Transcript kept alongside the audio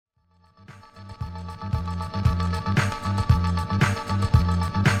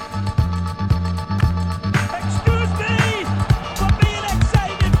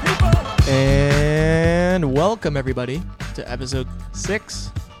Welcome, everybody, to episode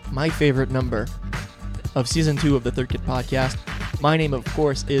 6, my favorite number of season 2 of the Third Kit podcast. My name, of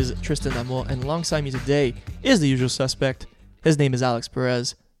course, is Tristan Damour, and alongside me today is the usual suspect. His name is Alex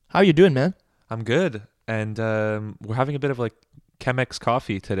Perez. How you doing, man? I'm good, and we're having a bit of like Chemex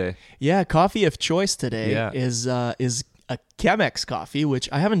coffee today. Yeah, coffee of choice today is a Chemex coffee, which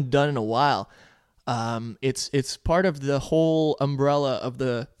I haven't done in a while. It's part of the whole umbrella of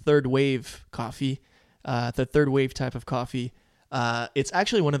the third wave coffee, the third wave type of coffee. It's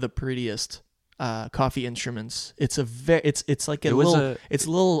actually one of the prettiest coffee instruments. It's like a little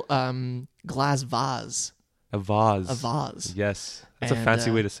glass vase. A vase. A vase. Yes, that's a fancy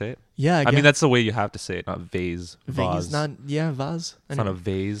way to say it. Yeah, I mean that's the way you have to say it, not vase. Vase, not vase. It's not a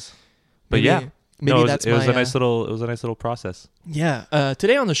vase. But maybe it was a nice little process. Yeah.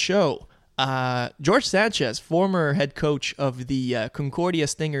 Today on the show, George Sanchez, former head coach of the Concordia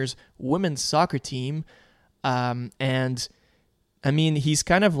Stingers women's soccer team, and I mean he's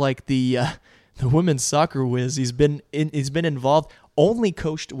kind of like the women's soccer whiz. He's been involved, only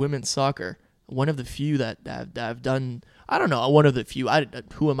coached women's soccer. One of the few that I've done. I don't know. One of the few.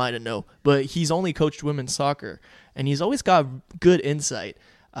 Who am I to know? But he's only coached women's soccer, and he's always got good insight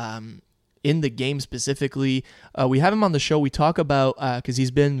in the game specifically. We have him on the show. We talk about because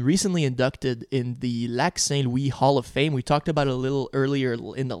he's been recently inducted in the Lac Saint Louis Hall of Fame. We talked about it a little earlier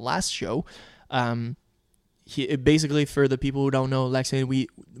in the last show. Basically, for the people who don't know, Lac Saint Louis,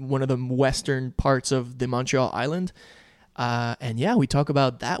 one of the western parts of the Montreal Island. And yeah, we talk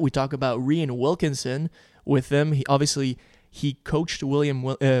about that. We talk about Rian Wilkinson with them. He coached coached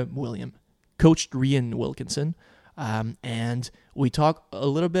Rian Wilkinson. And we talk a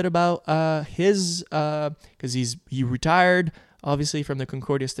little bit about his because he retired obviously from the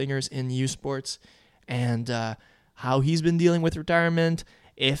Concordia Stingers in U Sports, and how he's been dealing with retirement.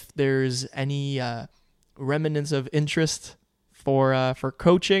 If there's any remnants of interest for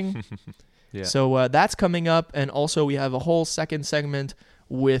coaching. Yeah. So that's coming up, and also we have a whole second segment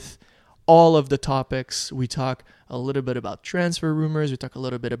with all of the topics. We talk a little bit about transfer rumors. We talk a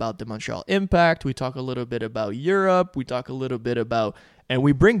little bit about the Montreal Impact. We talk a little bit about Europe. We talk a little bit about, and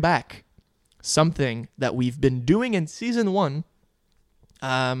we bring back something that we've been doing in season 1,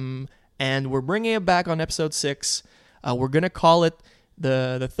 and we're bringing it back on episode 6. We're gonna call it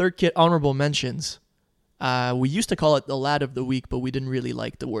the Third Kit Honorable Mentions. We used to call it the Lad of the Week, but we didn't really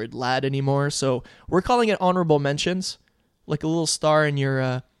like the word lad anymore. So we're calling it Honorable Mentions, like a little star in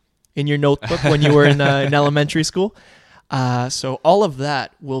your notebook when you were in elementary school. So all of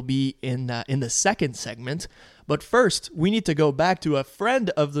that will be in the second segment. But first, we need to go back to a friend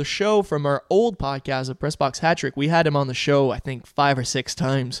of the show from our old podcast, the Pressbox Hat-Trick. We had him on the show, I think, 5 or 6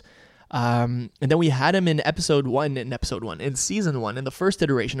 times. And then we had him in season 1, in the first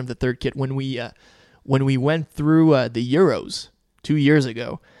iteration of the Third Kit when we went through the Euros 2 years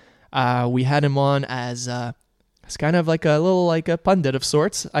ago. We had him on as kind of like a pundit of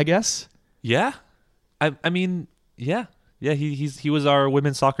sorts, I guess. Yeah, I mean, yeah. He was our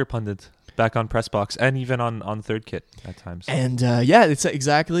women's soccer pundit back on Pressbox and even on Third Kit at times. And it's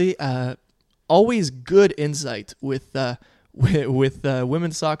exactly always good insight with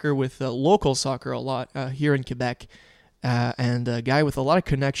women's soccer, with local soccer a lot here in Quebec, and a guy with a lot of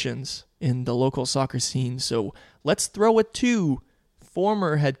connections in the local soccer scene. So let's throw it to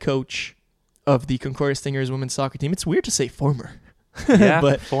former head coach of the Concordia Stingers women's soccer team. It's weird to say former. Yeah,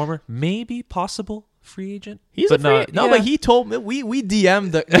 but former, maybe possible free agent. But he told me we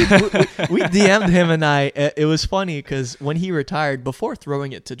DM'd we DM'd him, and it was funny because when he retired, before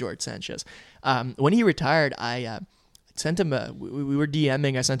throwing it to George Sanchez, when he retired, I sent him we were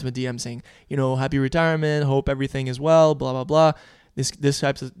DMing. I sent him a DM saying, happy retirement, hope everything is well, blah blah blah. This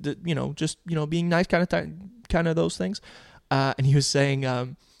types of, being nice kind of those things. And he was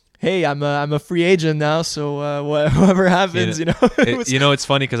saying, hey, I'm a free agent now, so whatever happens, It's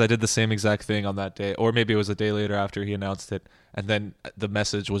funny because I did the same exact thing on that day, or maybe it was a day later after he announced it, and then the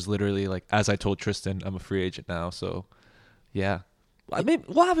message was literally like, as I told Tristan, I'm a free agent now. So, yeah. I mean,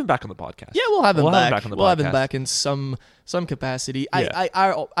 we'll have him back on the podcast. Yeah, we'll have him back. We'll have him back in some capacity. Yeah.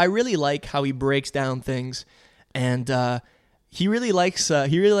 I really like how he breaks down things, and he really likes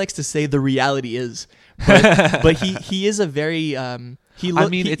to say the reality is, but he is a very he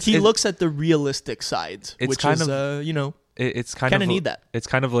looks at the realistic sides, which kind is of, it's kind of need that. It's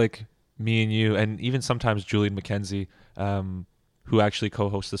kind of like me and you, and even sometimes Julian McKenzie, who actually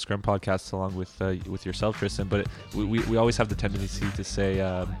co-hosts the Scrum podcast along with yourself, Tristan. But we always have the tendency to say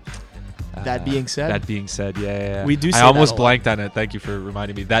that being said. That being said, yeah. We do. Say I almost blanked on it. Thank you for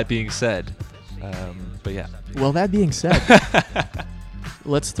reminding me. That being said, but yeah. Well, that being said,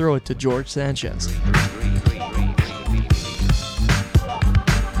 let's throw it to George Sanchez.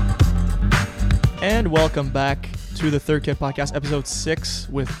 And welcome back to the Third Kit Podcast, episode 6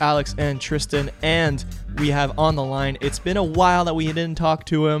 with Alex and Tristan. And we have on the line, it's been a while that we didn't talk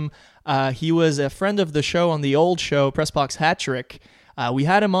to him. He was a friend of the show on the old show, Pressbox Hattrick. We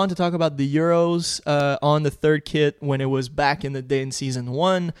had him on to talk about the Euros on the Third Kit when it was back in the day in season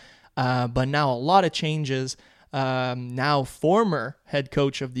 1. But now a lot of changes. Now former head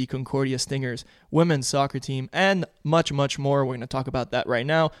coach of the Concordia Stingers women's soccer team, and much, much more. We're going to talk about that right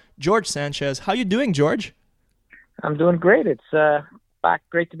now. George Sanchez, how you doing, George? I'm doing great. It's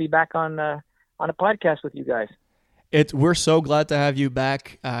great to be back on a podcast with you guys. We're so glad to have you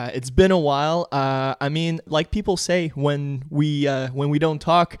back. It's been a while. I mean, like people say, when we don't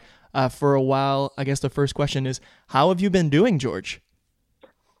talk for a while, I guess the first question is, how have you been doing, George?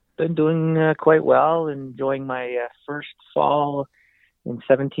 Been doing quite well, enjoying my first fall in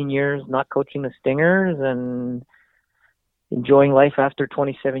 17 years not coaching the Stingers, and enjoying life after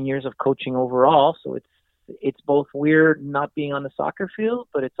 27 years of coaching overall. So it's both weird not being on the soccer field,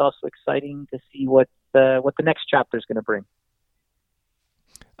 but it's also exciting to see what the next chapter is going to bring.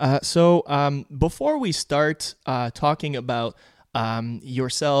 So before we start talking about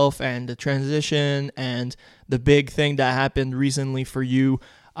yourself and the transition and the big thing that happened recently for you,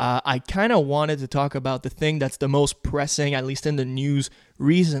 I kind of wanted to talk about the thing that's the most pressing, at least in the news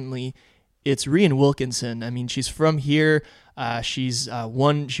recently. It's Rhian Wilkinson. I mean, she's from here. She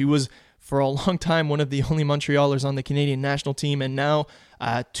was for a long time one of the only Montrealers on the Canadian national team, and now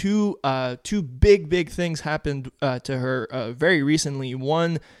two big things happened to her very recently.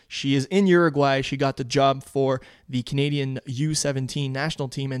 One, she is in Uruguay. She got the job for the Canadian U17 national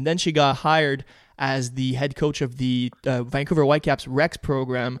team, and then she got hired as the head coach of the Vancouver Whitecaps Rex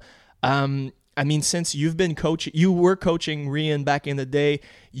program. I mean, since you were coaching Rhian back in the day.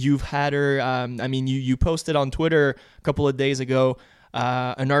 You've had her. You posted on Twitter a couple of days ago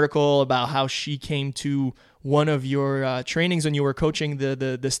an article about how she came to one of your trainings when you were coaching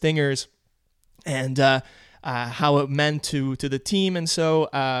the Stingers, and how it meant to the team. And so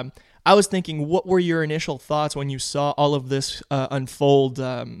I was thinking, what were your initial thoughts when you saw all of this unfold?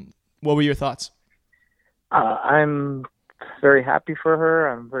 What were your thoughts? I'm very happy for her.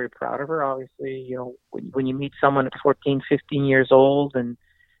 I'm very proud of her. Obviously, you know, when you meet someone at 14, 15 years old, and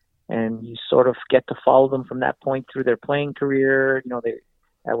you sort of get to follow them from that point through their playing career, you know, they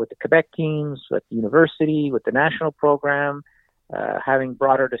with the Quebec teams, with the university, with the national program, having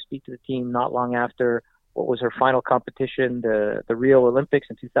brought her to speak to the team not long after what was her final competition, the Rio Olympics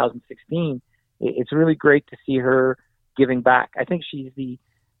in 2016. It's really great to see her giving back. I think she's the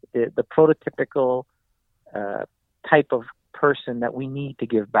prototypical type of person that we need to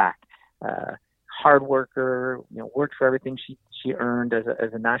give back. Hard worker, you know, worked for everything she earned as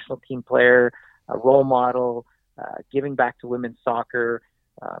a national team player, a role model, giving back to women's soccer,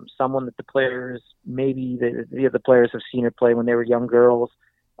 someone that the players, maybe the other players have seen her play when they were young girls.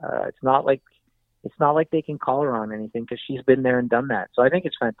 It's not like they can call her on anything, because she's been there and done that. So I think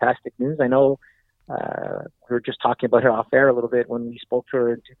it's fantastic news. I know we were just talking about her off air a little bit when we spoke to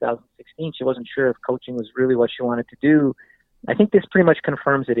her in 2016. She wasn't sure if coaching was really what she wanted to do. I think this pretty much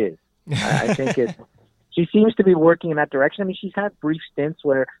confirms it is. I think she seems to be working in that direction. I mean, she's had brief stints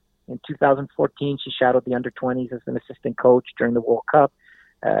where in 2014 she shadowed the under-20s as an assistant coach during the World Cup.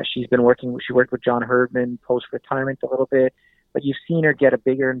 She worked with John Herdman post-retirement a little bit, but you've seen her get a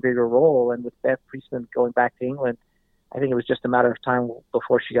bigger and bigger role. And with Bev Priestman going back to England, I think it was just a matter of time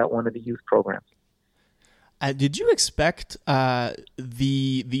before she got one of the youth programs. Did you expect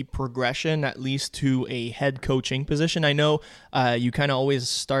the progression, at least to a head coaching position? I know you kind of always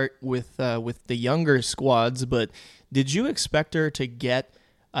start with the younger squads, but did you expect her to get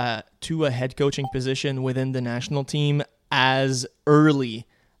to a head coaching position within the national team as early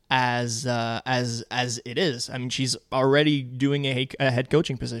as it is? I mean, she's already doing a head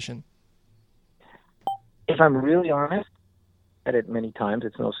coaching position. If I'm really honest, I said it many times,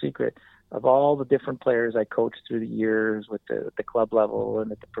 it's no secret. Of all the different players I coached through the years with the club level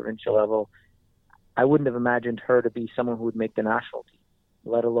and at the provincial level, I wouldn't have imagined her to be someone who would make the national team,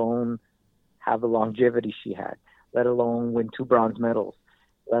 let alone have the longevity she had, let alone win 2 bronze medals,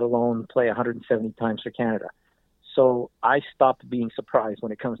 let alone play 170 times for Canada. So I stopped being surprised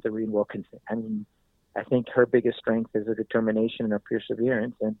when it comes to Rhian Wilkinson. I mean, I think her biggest strength is her determination and her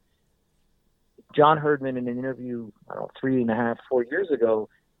perseverance. And John Herdman, in an interview, 3.5, 4 years ago,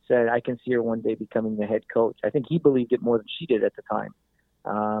 said, I can see her one day becoming the head coach. I think he believed it more than she did at the time.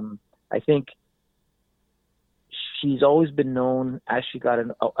 I think she's always been known, as she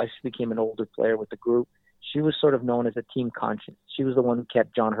became an older player with the group, she was sort of known as a team conscience. She was the one who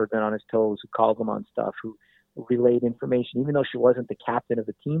kept John Herdman on his toes, who called him on stuff, who relayed information. Even though she wasn't the captain of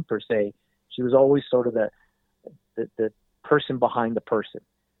the team per se, She was always sort of the person behind the person.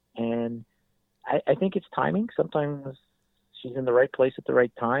 And I think it's timing. Sometimes she's in the right place at the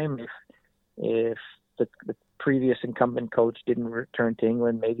right time. If the previous incumbent coach didn't return to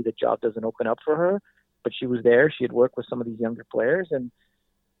England, maybe the job doesn't open up for her. But she was there. She had worked with some of these younger players, and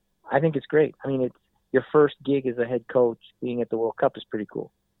I think it's great. I mean, it's your first gig as a head coach being at the World Cup is pretty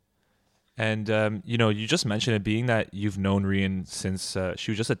cool. And, you just mentioned it, being that you've known Rian since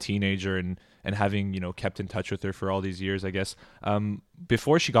she was just a teenager and having, kept in touch with her for all these years, I guess.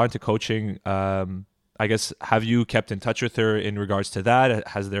 Before she got into coaching, I guess, have you kept in touch with her in regards to that?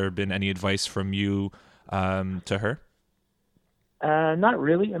 Has there been any advice from you to her? Not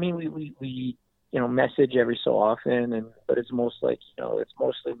really. I mean, we message every so often, but it's mostly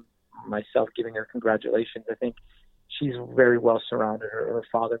myself giving her congratulations. I think she's very well surrounded. Her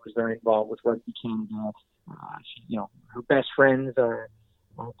father was very involved with Rugby Canada. Her best friends are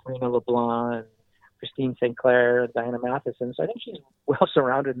Karina LeBlanc, Christine St. Clair, Diana Matheson. So I think she's well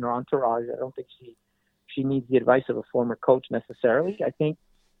surrounded in her entourage. I don't think she needs the advice of a former coach necessarily. I think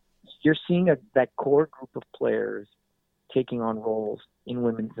you're seeing that core group of players taking on roles in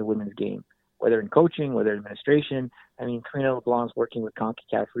the women's game, whether in coaching, whether in administration. I mean, Karina LeBlanc's working with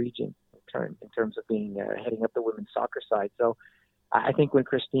CONCACAF region in terms of being heading up the women's soccer side. So I think when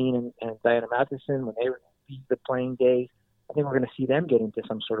Christine and Diana Matheson, when they leave the playing days, I think we're going to see them get into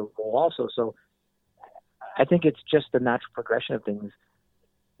some sort of role also. So I think it's just the natural progression of things,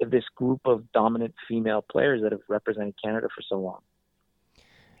 of this group of dominant female players that have represented Canada for so long.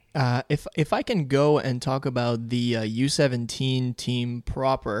 If I can go and talk about the U17 team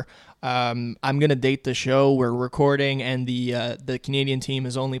proper, I'm gonna date the show. We're recording, and the Canadian team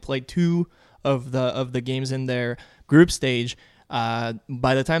has only played 2 of the games in their group stage. By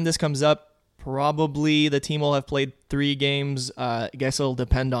the time this comes up, probably the team will have played 3 games. I guess it'll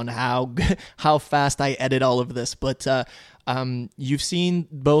depend on how fast I edit all of this. But you've seen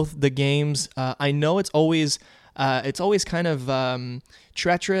both the games. I know it's always kind of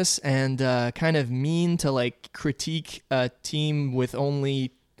treacherous and kind of mean to critique a team with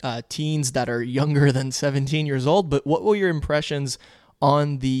only teens that are younger than 17 years old. But what were your impressions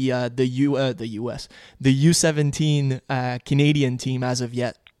on the U17 Canadian team as of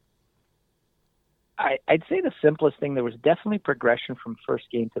yet? I'd say the simplest thing, there was definitely progression from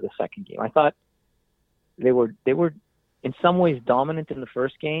first game to the second game. I thought they were in some ways dominant in the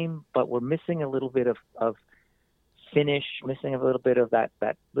first game, but were missing a little bit of finish, missing a little bit of that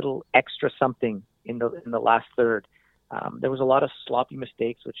little extra something in the last third. There was a lot of sloppy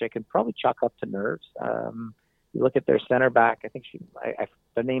mistakes, which I could probably chalk up to nerves. You look at their center back. I think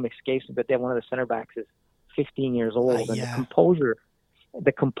the name escapes me, but they have one of the center backs is 15 years old, and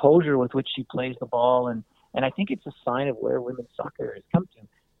the composure with which she plays the ball, and I think it's a sign of where women's soccer has come to.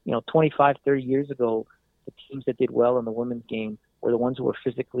 25, 30 years ago, the teams that did well in the women's game were the ones who were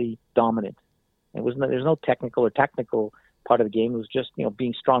physically dominant. There's no technical or tactical part of the game. It was just,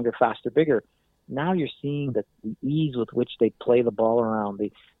 being stronger, faster, bigger. Now you're seeing the ease with which they play the ball around,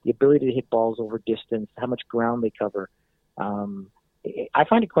 the ability to hit balls over distance, how much ground they cover. I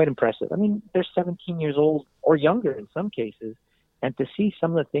find it quite impressive. I mean, they're 17 years old or younger in some cases, and to see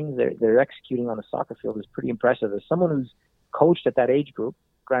some of the things they're executing on the soccer field is pretty impressive. As someone who's coached at that age group,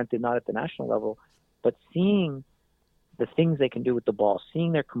 granted not at the national level, but seeing the things they can do with the ball,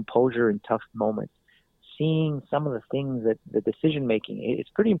 seeing their composure in tough moments, seeing some of the things that the decision making, it's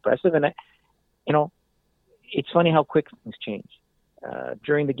pretty impressive. And it's funny how quick things change.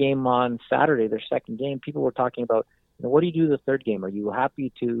 During the game on Saturday, their second game, people were talking about, what do you do the third game? Are you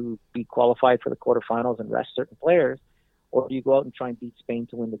happy to be qualified for the quarterfinals and rest certain players, or do you go out and try and beat Spain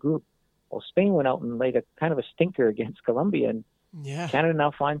to win the group? Well, Spain went out and laid a kind of a stinker against Colombia, and Canada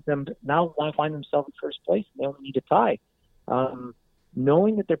now want to find themselves in first place. They only need a tie.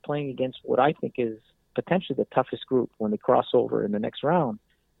 Knowing that they're playing against what I think is potentially the toughest group when they cross over in the next round,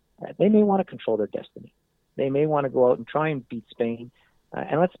 they may want to control their destiny. They may want to go out and try and beat Spain.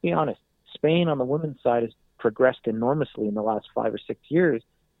 And let's be honest, Spain on the women's side has progressed enormously in the last 5 or 6 years.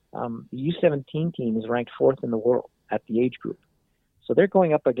 The U17 team is ranked 4th in the world at the age group. So they're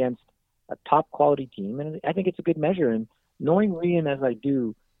going up against a top quality team, and I think it's a good measure. And knowing Rian as I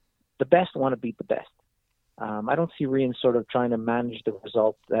do, the best want to beat the best. I don't see Rian sort of trying to manage the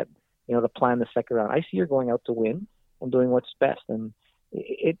result that, the plan the second round. I see her going out to win and doing what's best. And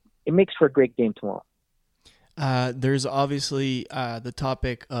it makes for a great game tomorrow. There's obviously the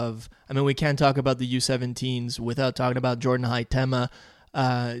topic of, we can't talk about the U17s without talking about Jordan Haitema.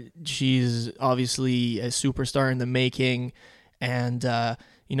 She's obviously a superstar in the making, and,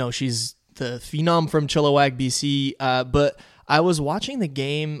 she's the phenom from Chilliwack, BC. But I was watching the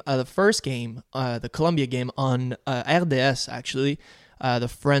game, the first game, the Colombia game on RDS actually, the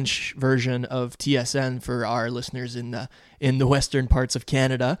French version of TSN for our listeners in the western parts of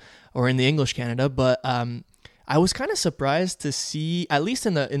Canada or in the English Canada. But I was kind of surprised to see, at least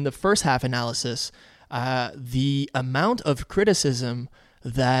in the first half analysis, the amount of criticism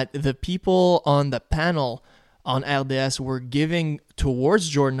that the people on the panel on RDS were giving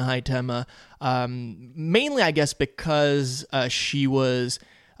towards Jordyn Huitema, mainly, I guess, because she was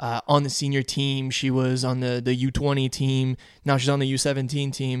on the senior team, she was on the U20 team, now she's on the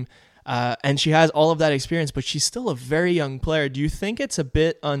U17 team, and she has all of that experience, but she's still a very young player. Do you think it's a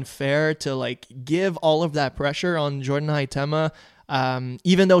bit unfair to like give all of that pressure on Jordyn Huitema,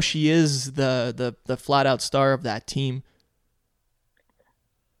 even though she is the flat out star of that team?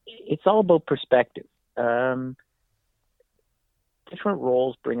 It's all about perspective. Different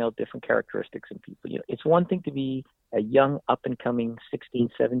roles bring out different characteristics in people. It's one thing to be a young, up-and-coming 16,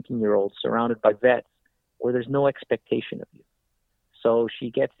 17-year-old surrounded by vets where there's no expectation of you. So she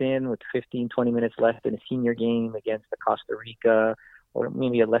gets in with 15, 20 minutes left in a senior game against the Costa Rica or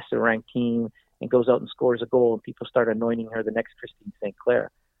maybe a lesser-ranked team and goes out and scores a goal, and people start anointing her the next Christine St.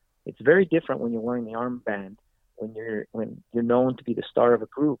 Clair. It's very different when you're wearing the armband, when you're known to be the star of a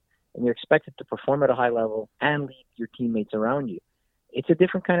group, and you're expected to perform at a high level and lead your teammates around you. It's a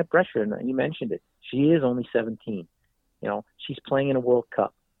different kind of pressure, and you mentioned it. She is only 17. She's playing in a World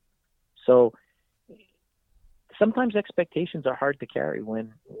Cup. So sometimes expectations are hard to carry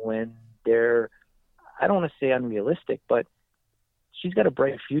when they're, I don't want to say unrealistic, but she's got a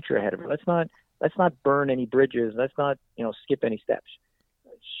bright future ahead of her. Let's not burn any bridges. Let's not, skip any steps.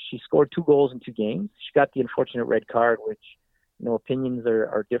 She scored 2 goals in 2 games. She got the unfortunate red card, which, opinions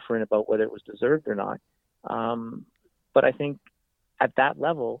are different about whether it was deserved or not. But I think at that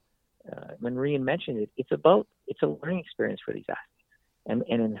level, when Rian mentioned it, it's a learning experience for these athletes. And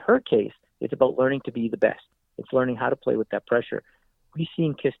in her case, it's about learning to be the best. It's learning how to play with that pressure. We've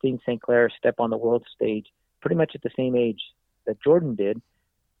seen Christine St. Clair step on the world stage pretty much at the same age that Jordyn did,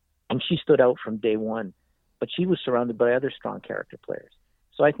 and she stood out from day one. But she was surrounded by other strong character players.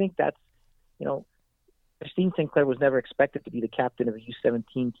 So I think that's, Christine St. Clair was never expected to be the captain of a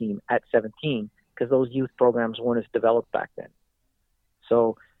U17 team at 17 because those youth programs weren't as developed back then.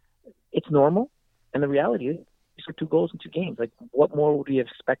 So it's normal, and the reality is these are 2 goals in 2 games. Like, what more would we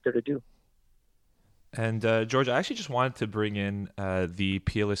expect her to do? And George, I actually just wanted to bring in the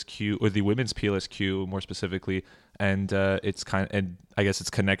PLSQ, or the women's PLSQ more specifically, and and I guess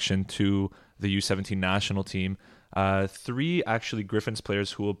its connection to the U17 national team. 3 actually Griffins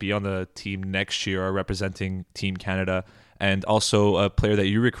players who will be on the team next year are representing Team Canada, and also a player that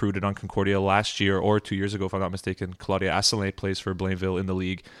you recruited on Concordia last year or 2 years ago, if I'm not mistaken, Claudia Asselin, plays for Blainville in the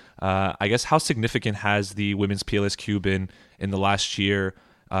league. I guess how significant has the women's PLSQ been in the last year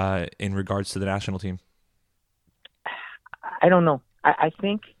in regards to the national team? I don't know. I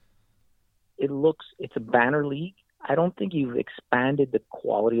think it's a banner league. I don't think you've expanded the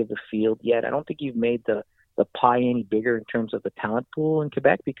quality of the field yet. I don't think you've made the pie any bigger in terms of the talent pool in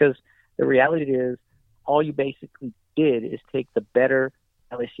Quebec, because the reality is all you basically did is take the better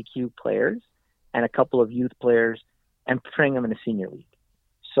LSEQ players and a couple of youth players and train them in a senior league.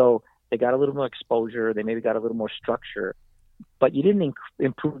 So they got a little more exposure. They maybe got a little more structure, but you didn't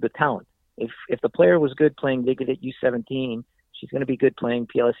improve the talent. If the player was good playing Ligue at U17, she's going to be good playing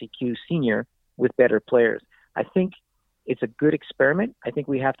PLSEQ senior with better players. I think it's a good experiment. I think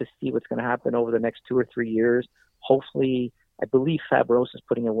we have to see what's going to happen over the next 2 or 3 years. Hopefully, I believe Fabros is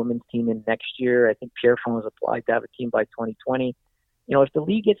putting a women's team in next year. I think Pierrefonds has applied to have a team by 2020. If the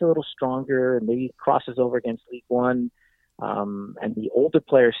league gets a little stronger and maybe crosses over against League One, and the older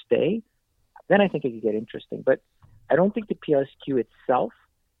players stay, then I think it could get interesting. But I don't think the PLSQ itself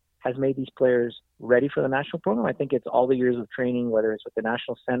has made these players ready for the national program. I think it's all the years of training, whether it's with the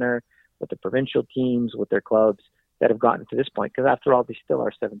national center, with the provincial teams, with their clubs, that have gotten to this point. Because after all, they still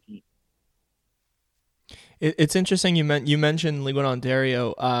are 17. It's interesting you mentioned League One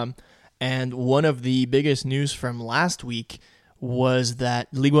Ontario, and one of the biggest news from last week was that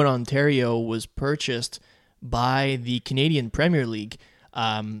League One Ontario was purchased by the Canadian Premier League.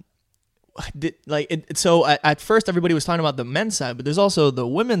 So at first everybody was talking about the men's side, but there's also the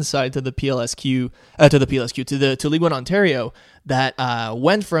women's side to the PLSQ, to League One Ontario that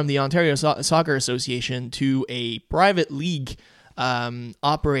went from the Ontario Soccer Association to a private league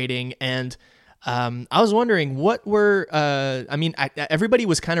operating. And I was wondering what were everybody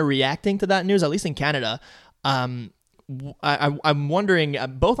was kind of reacting to that news, at least in Canada. I'm wondering,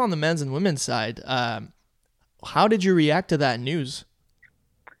 both on the men's and women's side, how did you react to that news?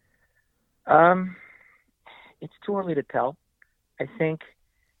 It's too early to tell. I think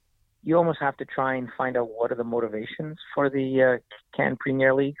you almost have to try and find out what are the motivations for the Can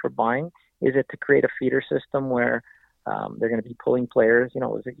Premier League for buying. Is it to create a feeder system where they're going to be pulling players?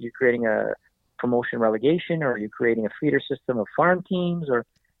 Is it you creating a promotion relegation, or are you creating a feeder system of farm teams? Or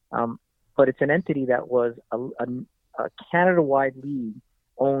but it's an entity that was a Canada-wide league,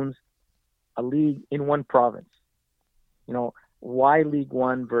 owns a league in one province. Why League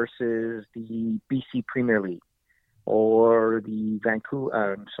One versus the BC Premier League, or the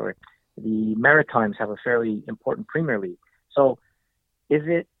the Maritimes have a fairly important Premier League. So is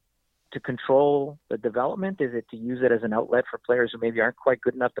it to control the development? Is it to use it as an outlet for players who maybe aren't quite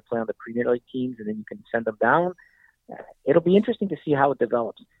good enough to play on the Premier League teams, and then you can send them down? It'll be interesting to see how it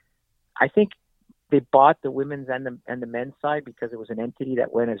develops. I think they bought the women's and the men's side because it was an entity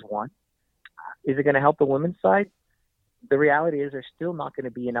that went as one. Is it going to help the women's side? The reality is there's still not going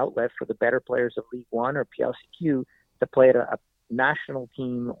to be an outlet for the better players of League One or PLCQ to play at a national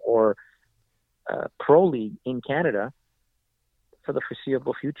team or pro league in Canada for the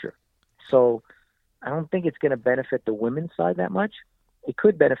foreseeable future. So I don't think it's going to benefit the women's side that much. It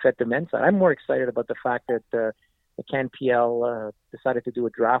could benefit the men's side. I'm more excited about the fact that the CanPL decided to do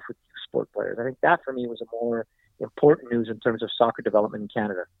a draft with youth sport players. I think that for me was a more important news in terms of soccer development in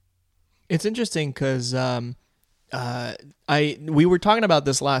Canada. It's interesting because we were talking about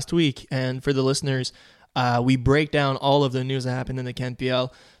this last week, and for the listeners, we break down all of the news that happened in the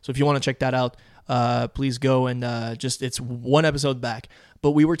CanPL. So if you want to check that out, please go and it's one episode back.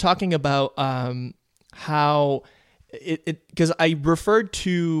 But we were talking about how because I referred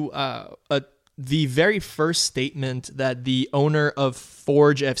to the very first statement that the owner of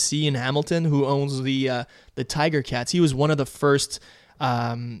Forge FC in Hamilton, who owns the Tiger Cats, he was one of the first.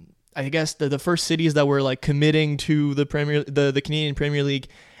 I guess the first cities that were like committing to the Canadian Premier League,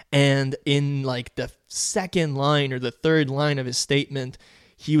 and in like the second line or the third line of his statement,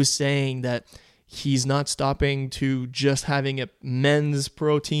 he was saying that he's not stopping to just having a men's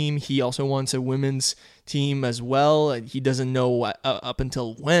pro team. He also wants a women's team as well. He doesn't know up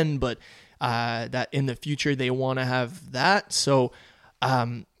until when, but that in the future they want to have that. So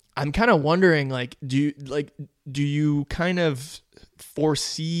I'm kind of wondering, like, do you kind of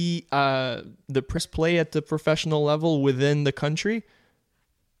foresee the press play at the professional level within the country?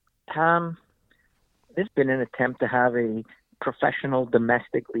 There's been an attempt to have a professional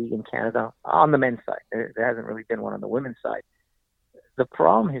domestic league in Canada on the men's side. There hasn't really been one on the women's side. The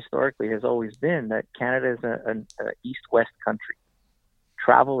problem historically has always been that Canada is an east-west country.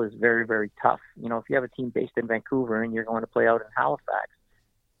 Travel is very, very tough. If you have a team based in Vancouver and you're going to play out in Halifax,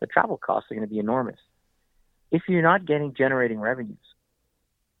 the travel costs are going to be enormous. If you're not generating revenues,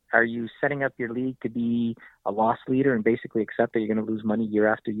 are you setting up your league to be a loss leader and basically accept that you're going to lose money year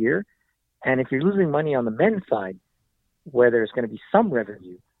after year? And if you're losing money on the men's side, where there's going to be some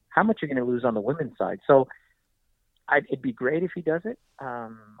revenue, how much you're going to lose on the women's side? So it'd be great if he does it.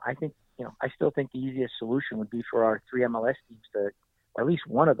 I think, I still think the easiest solution would be for our 3 MLS teams to, or at least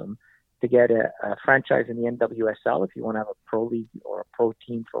one of them, to get a franchise in the NWSL if you want to have a pro league or a pro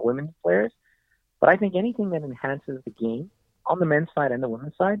team for women's players. But I think anything that enhances the game on the men's side and the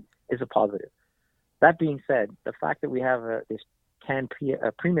women's side is a positive. That being said, the fact that we have this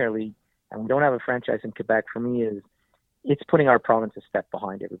Premier League and we don't have a franchise in Quebec, for me, it's putting our province a step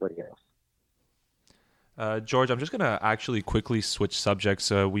behind everybody else. George, I'm just going to actually quickly switch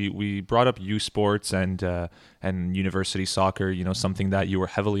subjects. We brought up U Sports and university soccer, something that you were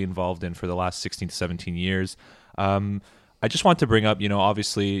heavily involved in for the last 16 to 17 years. I just want to bring up,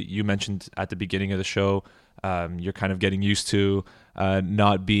 obviously you mentioned at the beginning of the show, you're kind of getting used to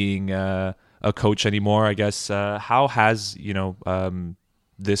not being a coach anymore, I guess. How has,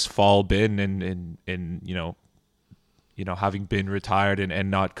 this fall been in having been retired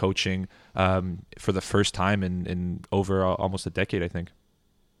and not coaching for the first time in over almost a decade, I think?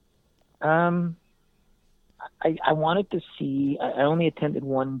 I wanted to see. I only attended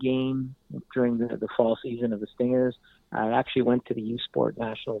one game during the fall season of the Stingers. I actually went to the U Sport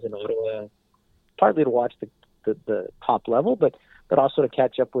Nationals in Ottawa, partly to watch the top level, but also to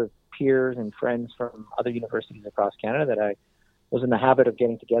catch up with peers and friends from other universities across Canada that I was in the habit of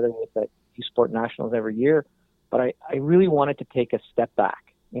getting together with at U Sport Nationals every year. But I really wanted to take a step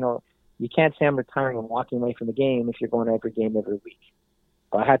back. You can't say I'm retiring and walking away from the game if you're going to every game every week.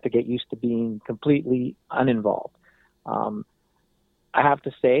 I had to get used to being completely uninvolved. I have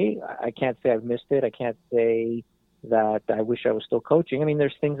to say, I can't say I've missed it. I can't say that I wish I was still coaching. I mean,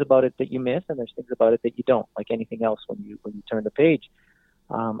 there's things about it that you miss and there's things about it that you don't, like anything else when you turn the page.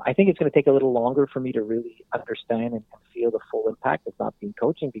 I think it's going to take a little longer for me to really understand and feel the full impact of not being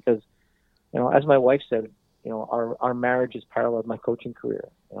coaching because, as my wife said, our marriage has paralleled my coaching career.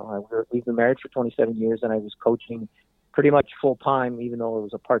 We've been married for 27 years, and I was coaching pretty much full time, even though it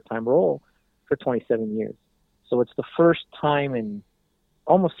was a part-time role, for 27 years. So it's the first time in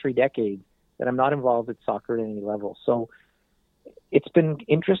almost 3 decades that I'm not involved in soccer at any level. So it's been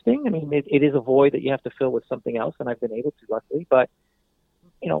interesting. I mean, it is a void that you have to fill with something else, and I've been able to, luckily. But,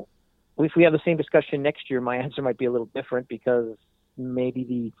 if we have the same discussion next year, my answer might be a little different, because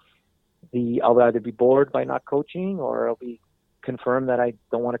maybe I'll either be bored by not coaching, or I'll be confirmed that I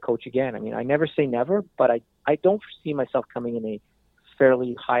don't want to coach again. I mean, I never say never, but I don't see myself coming in a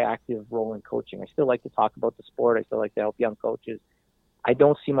fairly high active role in coaching. I still like to talk about the sport. I still like to help young coaches. I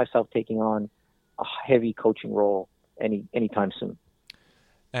don't see myself taking on a heavy coaching role anytime soon.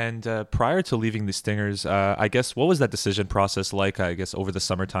 And prior to leaving the Stingers, I guess, what was that decision process like, I guess, over the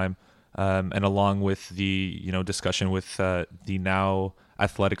summertime, and along with the, discussion with the now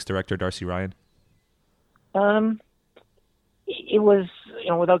athletics director, Darcy Ryan? It was,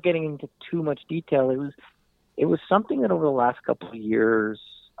 without getting into too much detail, it was something that over the last couple of years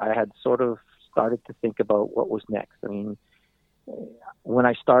I had sort of started to think about what was next. I mean, when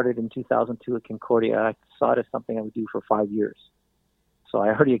I started in 2002 at Concordia, I saw it as something I would do for 5 years. So I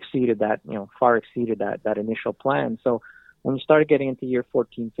already exceeded that, far exceeded that initial plan. So when we started getting into year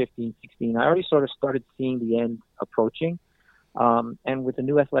 14, 15, 16, I already sort of started seeing the end approaching. And with a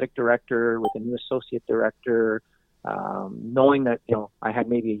new athletic director, with a new associate director, knowing that, I had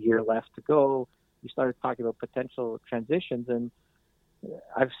maybe a year left to go, we started talking about potential transitions. And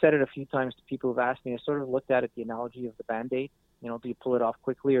I've said it a few times to people who've asked me, I sort of looked at it the analogy of the Band-Aid. Do you pull it off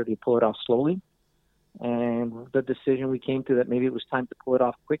quickly, or do you pull it off slowly? And the decision we came to, that maybe it was time to pull it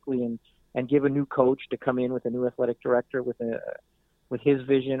off quickly and give a new coach to come in with a new athletic director with his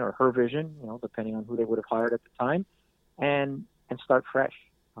vision or her vision, depending on who they would have hired at the time, and start fresh.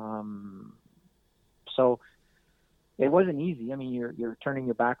 So it wasn't easy. I mean, you're turning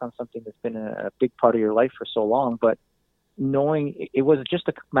your back on something that's been a big part of your life for so long, but knowing it was just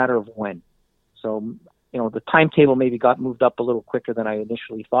a matter of when. So, the timetable maybe got moved up a little quicker than I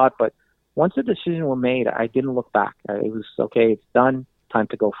initially thought, but once the decision was made, I didn't look back. It was, okay, it's done, time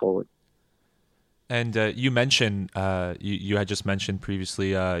to go forward. And you mentioned, you had just mentioned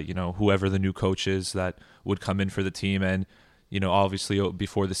previously, whoever the new coach is that would come in for the team. And, obviously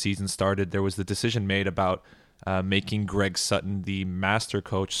before the season started, there was the decision made about making Greg Sutton the master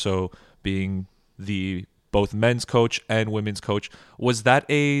coach, so being the both men's coach and women's coach. Was that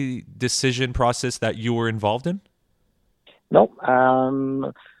a decision process that you were involved in? Nope.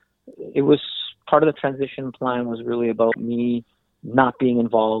 It was part of the transition plan was really about me not being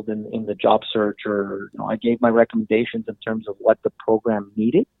involved in the job search, or I gave my recommendations in terms of what the program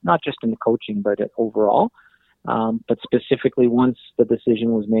needed, not just in the coaching, but overall. But specifically, once the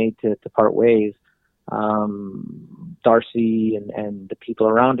decision was made to part ways, Darcy and the people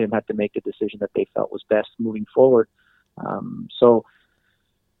around him had to make the decision that they felt was best moving forward. So,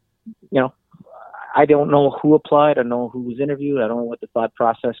 I don't know who applied. I don't know who was interviewed. I don't know what the thought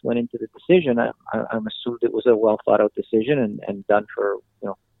process went into the decision. I'm assumed it was a well thought out decision and done for,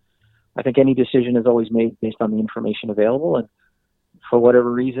 I think any decision is always made based on the information available. And for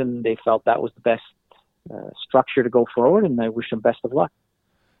whatever reason, they felt that was the best structure to go forward. And I wish them best of luck.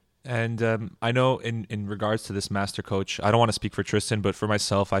 And I know in regards to this master coach, I don't want to speak for Tristan, but for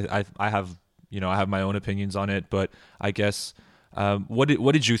myself, I have, I have my own opinions on it. But I guess, what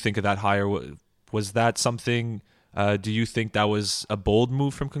did you think of that hire? Was that something, do you think that was a bold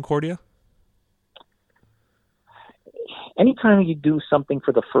move from Concordia? Anytime you do something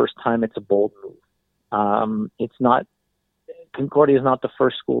for the first time, it's a bold move. Concordia is not the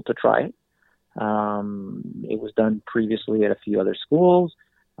first school to try it. It was done previously at a few other schools.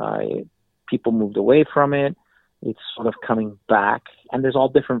 People moved away from it. It's sort of coming back, and there's all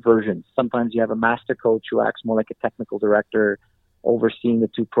different versions. Sometimes you have a master coach who acts more like a technical director, overseeing the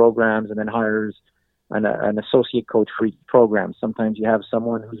two programs, and then hires an associate coach for each program. Sometimes you have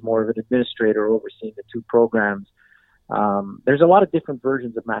someone who's more of an administrator overseeing the two programs. There's a lot of different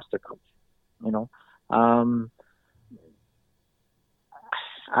versions of master coach.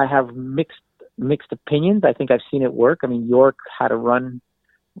 I have mixed opinions. I think I've seen it work. I mean, York had a run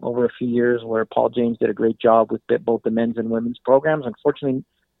over a few years where Paul James did a great job with both the men's and women's programs. Unfortunately,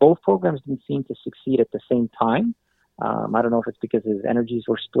 both programs didn't seem to succeed at the same time. I don't know if it's because his energies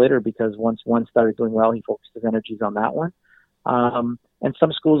were split, or because once one started doing well, he focused his energies on that one. And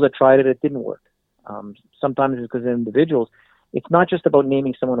some schools that tried it, it didn't work. Sometimes it's because of individuals. It's not just about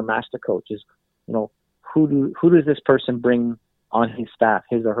naming someone a master coach. Is, who does this person bring on his staff,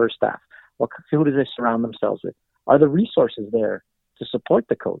 his or her staff? Who do they surround themselves with? Are the resources there to support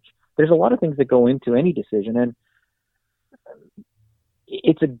the coach? there's a lot of things that go into any decision, and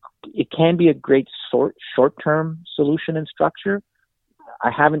it can be a great short-term solution and structure.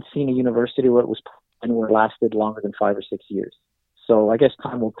 I haven't seen a university where it lasted longer than 5 or 6 years. So I guess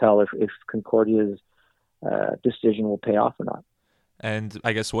time will tell if Concordia's decision will pay off or not. And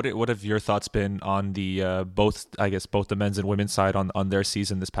I guess what have your thoughts been on the both the men's and women's side on their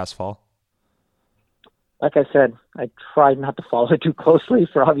season this past fall? Like I said, I tried not to follow it too closely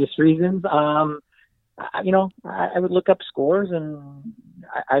for obvious reasons. I would look up scores, and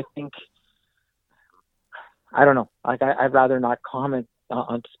I think, I don't know. Like I'd rather not comment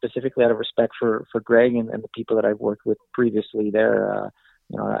on specifically out of respect for Greg and the people that I've worked with previously there.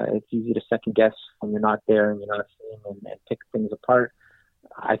 It's easy to second guess when you're not there and you're not seeing and pick things apart.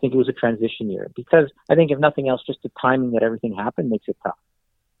 I think it was a transition year because I think if nothing else, just the timing that everything happened makes it tough.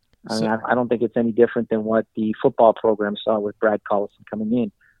 I don't think it's any different than what the football program saw with Brad Collison coming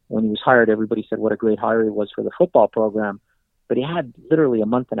in. When he was hired, everybody said what a great hire he was for the football program, but he had literally a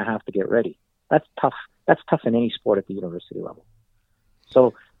month and a half to get ready. That's tough. That's tough in any sport at the university level.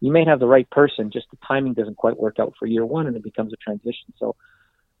 So you may have the right person, just the timing doesn't quite work out for year one, and it becomes a transition. So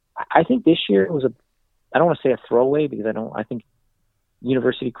I think this year was I don't want to say a throwaway because I think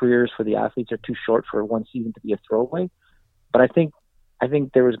university careers for the athletes are too short for one season to be a throwaway. But I think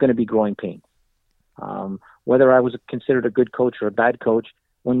there was going to be growing pains. Whether I was considered a good coach or a bad coach,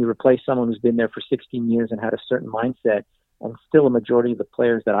 when you replace someone who's been there for 16 years and had a certain mindset, and still a majority of the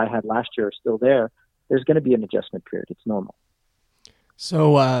players that I had last year are still there, there's going to be an adjustment period. It's normal.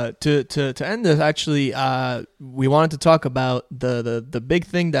 So to end this, actually, we wanted to talk about the big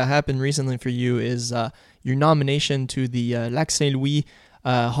thing that happened recently for you is your nomination to the Lac Saint Louis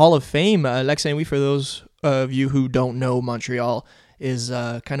Hall of Fame. Lac Saint Louis, for those of you who don't know Montreal, is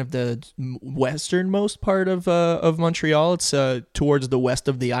kind of the westernmost part of Montreal. It's towards the west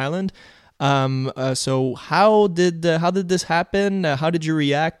of the island. So how did this happen? How did you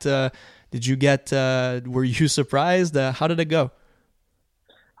react? Did you were you surprised? How did it go?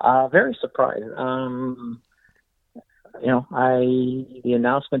 Very surprised. The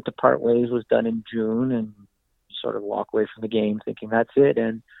announcement to part ways was done in June, and sort of walk away from the game thinking that's it.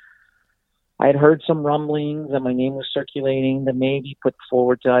 And I had heard some rumblings that my name was circulating that may be put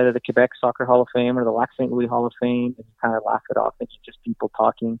forward to either the Quebec Soccer Hall of Fame or the Lac Saint Louis Hall of Fame, and you kind of laugh it off. It's just people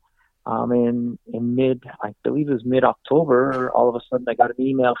talking. In I believe it was mid-October, all of a sudden I got an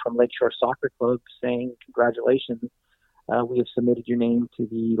email from Lakeshore Soccer Club saying, congratulations, we have submitted your name to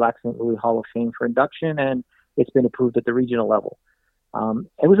the Lac Saint Louis Hall of Fame for induction, and it's been approved at the regional level.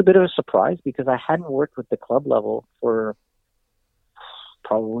 It was a bit of a surprise because I hadn't worked with the club level for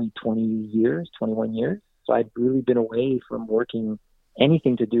probably 21 years. So I'd really been away from working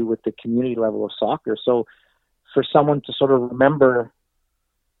anything to do with the community level of soccer. So for someone to sort of remember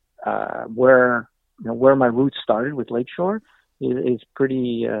where my roots started with Lakeshore is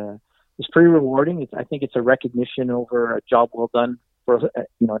pretty rewarding. I think it's a recognition over a job well done for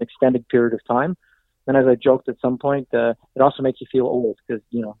an extended period of time. And as I joked at some point, it also makes you feel old because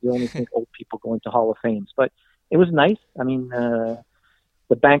you only think old people go into Hall of Fames. But it was nice. I mean,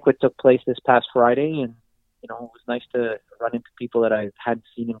 the banquet took place this past Friday, and it was nice to run into people that I hadn't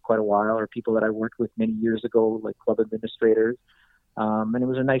seen in quite a while, or people that I worked with many years ago, like club administrators. And it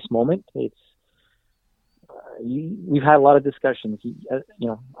was a nice moment. We've had a lot of discussions.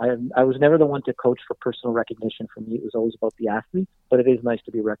 I was never the one to coach for personal recognition. For me, it was always about the athlete. But it is nice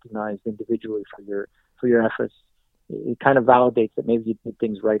to be recognized individually for your efforts. It kind of validates that maybe you did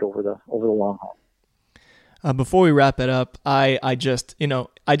things right over the long haul. Before we wrap it up, I just want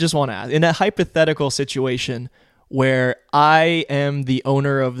to ask, in a hypothetical situation where I am the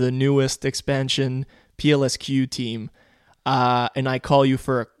owner of the newest expansion PLSQ team, and I call you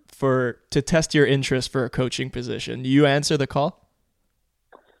to test your interest for a coaching position, do you answer the call?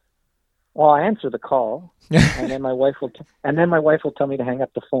 Well, I answer the call, and then my wife will tell me to hang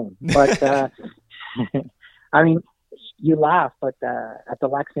up the phone. But I mean, you laugh, but at the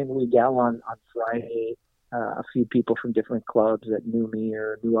Lac Saint Louis Gala on Friday, a few people from different clubs that knew me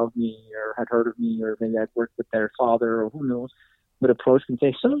or knew of me or had heard of me, or maybe I'd worked with their father, or who knows, would approach me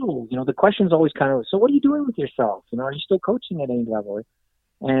and say, "So, the question's always kind of, so what are you doing with yourself? Are you still coaching at any level?"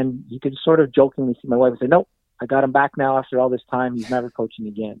 And you could sort of jokingly see my wife say, "Nope, I got him back now after all this time. He's never coaching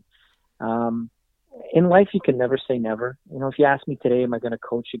again." In life, you can never say never. If you ask me today, am I going to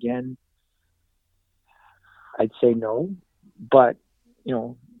coach again? I'd say no. But,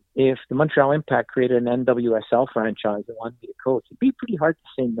 if the Montreal Impact created an NWSL franchise and wanted me to coach, it'd be pretty hard to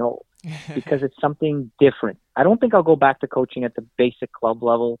say no because it's something different. I don't think I'll go back to coaching at the basic club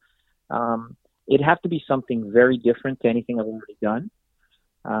level. It'd have to be something very different to anything I've already done.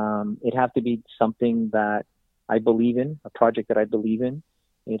 It'd have to be something that I believe in, a project that I believe in.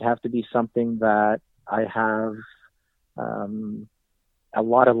 It'd have to be something that I have a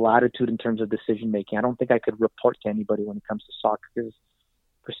lot of latitude in terms of decision making. I don't think I could report to anybody when it comes to soccer, because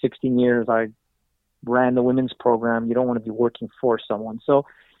for 16 years I ran the women's program. You don't want to be working for someone. So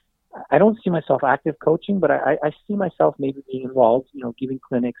I don't see myself active coaching, but I see myself maybe being involved, giving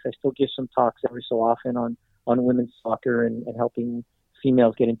clinics. I still give some talks every so often on women's soccer and helping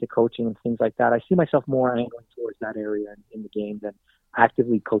females get into coaching and things like that. I see myself more angling towards that area in the game than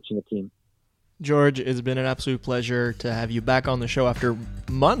actively coaching a team. George, it's been an absolute pleasure to have you back on the show after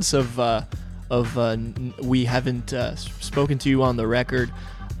months of we haven't spoken to you on the record.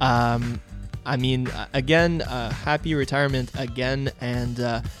 Again, happy retirement again, and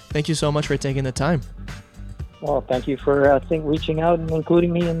thank you so much for taking the time. Well, thank you for reaching out and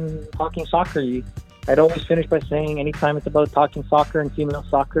including me in talking soccer. I'd always finish by saying anytime it's about talking soccer and female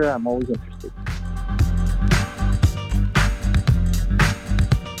soccer, I'm always interested.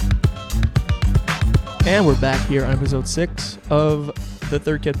 And we're back here on episode 6 of the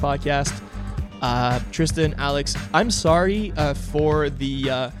Third Kid Podcast. Tristan, Alex, I'm sorry for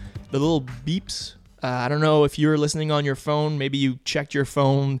the little beeps. I don't know if you're listening on your phone. Maybe you checked your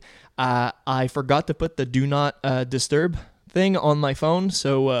phone. I forgot to put the do not disturb thing on my phone,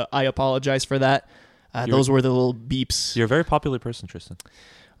 so I apologize for that. Those were the little beeps. You're a very popular person, Tristan.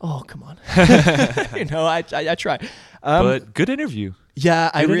 Oh, come on. I try. But good interview.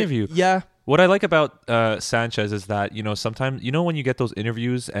 Yeah, good interview. Yeah. What I like about Sanchez is that, sometimes, when you get those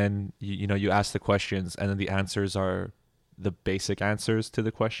interviews and, you ask the questions and then the answers are the basic answers to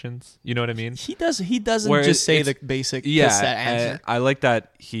the questions. You know what I mean? He doesn't just say the basic cassette answer. I like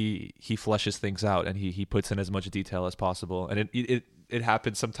that he fleshes things out and he puts in as much detail as possible. And it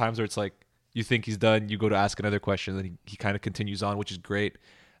happens sometimes where it's like, you think he's done, you go to ask another question, and he kind of continues on, which is great.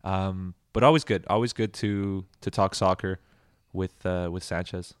 But always good to talk soccer with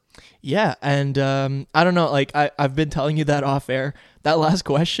Sanchez. Yeah, and I don't know, like I've been telling you that off air. That last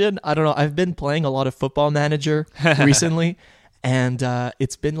question, I don't know, I've been playing a lot of Football Manager recently, and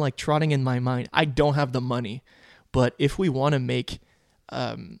it's been like trotting in my mind. I don't have the money, but if we want to make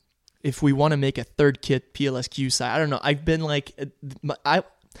a Third Kit PLSQ side, I don't know. I've been like,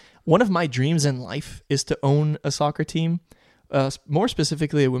 one of my dreams in life is to own a soccer team. More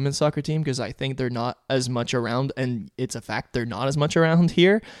specifically a women's soccer team, because I think they're not as much around, and it's a fact they're not as much around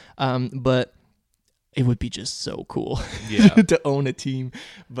here. But it would be just so cool to own a team.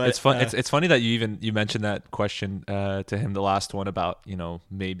 But it's fun. It's funny that you mentioned that question to him, the last one about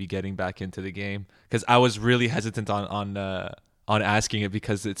maybe getting back into the game, because I was really hesitant on asking it,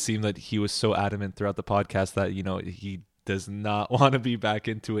 because it seemed that he was so adamant throughout the podcast that he does not want to be back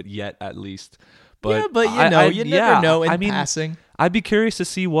into it yet, at least. But you never know in passing. I'd be curious to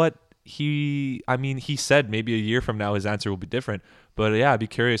see what he said maybe a year from now his answer will be different. But yeah, I'd be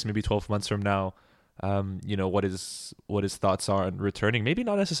curious maybe 12 months from now, what his thoughts are on returning. Maybe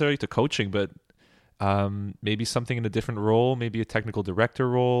not necessarily to coaching, but maybe something in a different role, maybe a technical director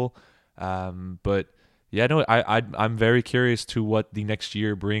role. But yeah, no, I'm very curious to what the next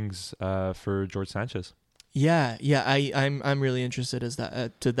year brings for George Sanchez. Yeah, I'm really interested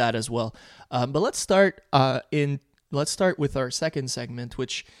to that as well. But let's start with our second segment,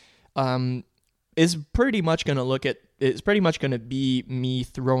 which is pretty much going to be me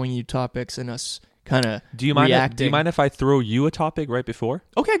throwing you topics and us kind of reacting. Do you mind if I throw you a topic right before?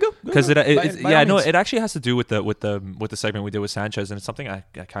 Okay, go. Because it actually has to do with the segment we did with Sanchez, and it's something I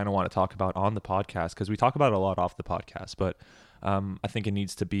kind of want to talk about on the podcast, because we talk about it a lot off the podcast, but I think it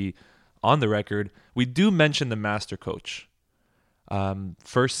needs to be on the record. We do mention the master coach.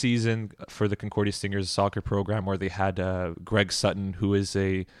 First season for the Concordia Stingers soccer program, where they had Greg Sutton, who is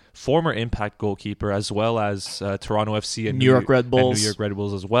a former Impact goalkeeper, as well as Toronto FC and New York Red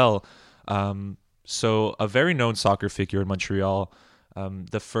Bulls as well. So a very known soccer figure in Montreal.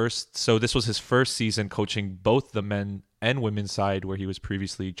 So this was his first season coaching both the men and women's side, where he was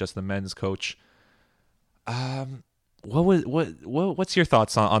previously just the men's coach. What's your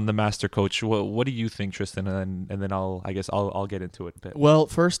thoughts on the master coach? What do you think, Tristan? And then I'll get into it a bit. Well,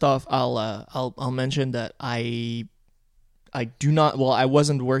 first off, I'll mention that I do not. Well, I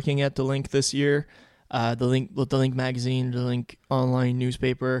wasn't working at The Link this year. The Link magazine, The Link online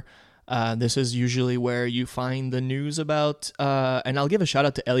newspaper. This is usually where you find the news about, and I'll give a shout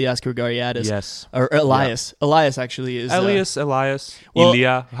out to Elias Grigoriadis. Yes. Or Elias. Yeah. Elias actually is. Elias,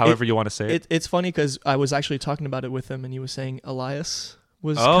 Ilya, however you want to say it. It's funny because I was actually talking about it with him, and he was saying Elias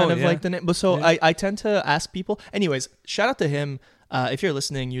was kind of like the name. But I tend to ask people. Anyways, shout out to him. If you're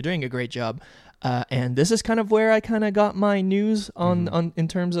listening, you're doing a great job. And this is kind of where I kind of got my news on in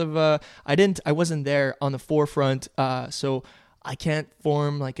terms of I wasn't there on the forefront, so I can't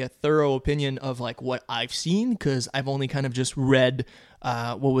form like a thorough opinion of like what I've seen because I've only kind of just read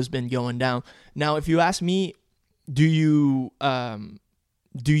what was been going down. Now, if you ask me, do you like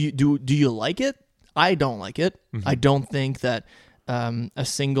it? I don't like it. I don't think that a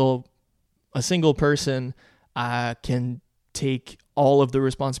single person can take all of the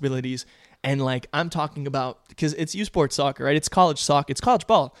responsibilities. And like I'm talking about, because it's U Sports soccer, right? It's college soccer, it's college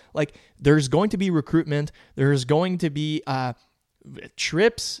ball. Like there's going to be recruitment, there's going to be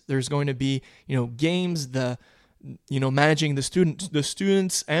trips, there's going to be games, managing the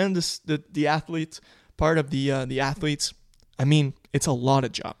students and the athletes, part of the athletes. I mean, it's a lot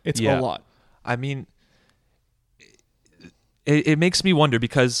of job. It's a lot. I mean, it makes me wonder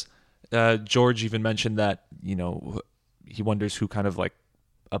because George even mentioned that he wonders who kind of like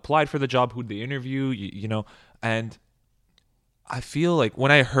applied for the job, who'd they interview, and I feel like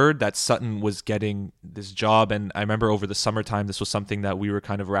when I heard that Sutton was getting this job, and I remember over the summertime, this was something that we were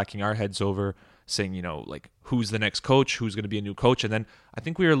kind of racking our heads over, saying, like, who's the next coach, who's going to be a new coach, and then I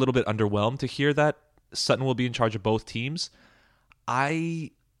think we were a little bit underwhelmed to hear that Sutton will be in charge of both teams.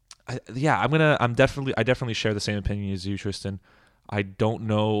 I definitely share the same opinion as you, Tristan. I don't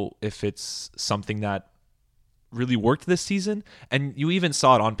know if it's something that really worked this season, and you even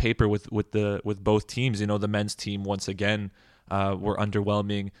saw it on paper with both teams. The men's team once again were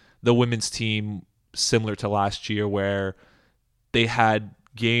underwhelming. The women's team, similar to last year, where they had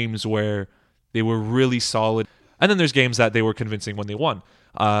games where they were really solid, and then there's games that they were convincing when they won.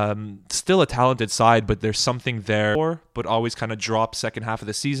 Still a talented side, but there's something there, but always kind of drop second half of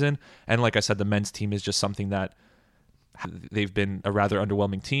the season. And like I said, the men's team is just something that they've been a rather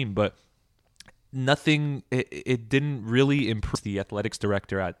underwhelming team, but nothing. It didn't really improve the athletics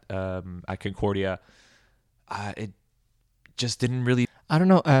director at Concordia. It just didn't really. I don't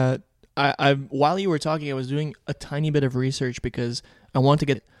know. I while you were talking, I was doing a tiny bit of research because I want to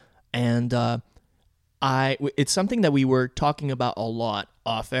get, and it's something that we were talking about a lot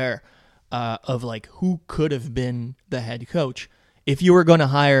off air, of like who could have been the head coach if you were going to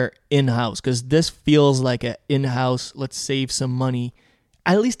hire in-house, because this feels like an in-house, let's save some money,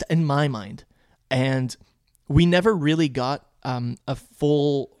 at least in my mind. And we never really got a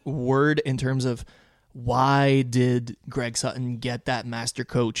full word in terms of why did Greg Sutton get that master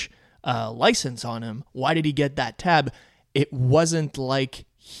coach license on him? Why did he get that tab? It wasn't like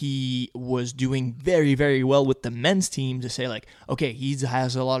he was doing very, very well with the men's team to say like, okay, he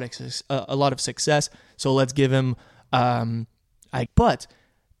has a lot of success, so let's give him. But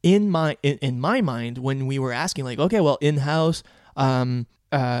in my mind, when we were asking like, okay, well, in-house,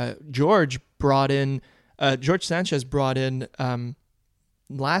 George Sanchez brought in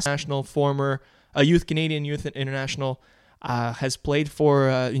last national, former Canadian youth international, has played for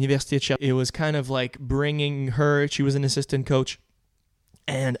Université de Sherbrooke. It was kind of like bringing her. She was an assistant coach.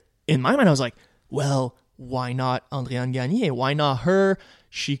 And in my mind, I was like, well, why not Andréane Gagné? Why not her?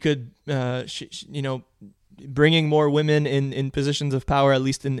 She could, bringing more women in positions of power, at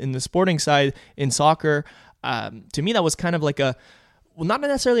least in the sporting side, in soccer. To me, that was kind of like not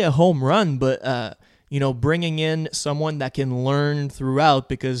necessarily a home run, but, bringing in someone that can learn throughout,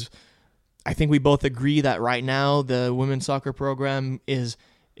 because I think we both agree that right now the women's soccer program is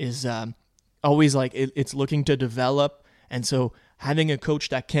always like it's looking to develop. And so having a coach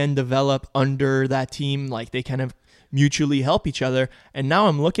that can develop under that team, like they kind of mutually help each other. And now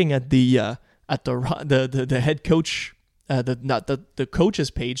I'm looking at the head coach, the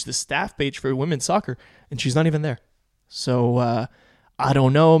coaches page, the staff page for women's soccer, and she's not even there. So I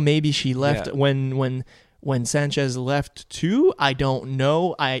don't know. Maybe she left when Sanchez left too. I don't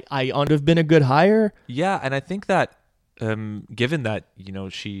know. I would have been a good hire. Yeah, and I think that given that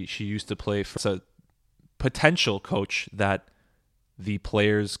she used to play for a potential coach that the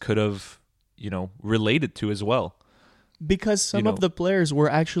players could have related to as well, because some of the players were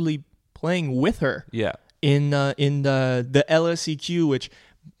actually playing with her. Yeah. In the LSEQ,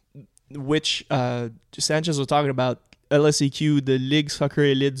 which Sanchez was talking about, LSEQ, the Ligue Soccer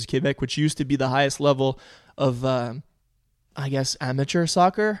Elite du Québec, which used to be the highest level of, I guess, amateur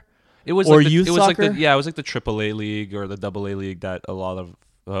soccer. It was or like youth soccer. It was like the AAA league or the AA league that a lot of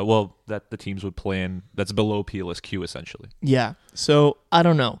that the teams would play in. That's below PLSQ essentially. Yeah. So I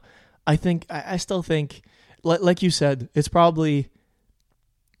don't know. I still think, like you said, it's probably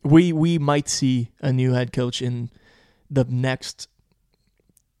we might see a new head coach in the next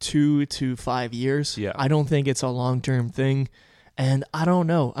 2 to 5 years. Yeah. I don't think it's a long-term thing, and I don't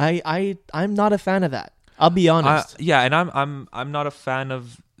know. I'm not a fan of that. I'll be honest. And I'm not a fan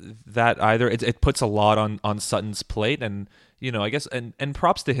of that either. It puts a lot on Sutton's plate, and I guess and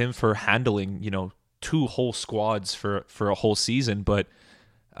props to him for handling two whole squads for a whole season, but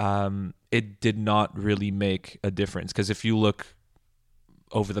it did not really make a difference, because if you look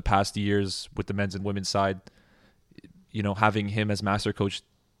over the past years with the men's and women's side, having him as master coach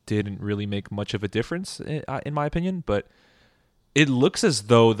didn't really make much of a difference in my opinion. But it looks as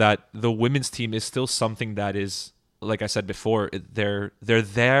though that the women's team is still something that is, like I said before, they're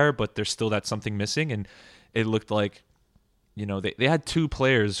there, but there's still that something missing. And it looked like they had two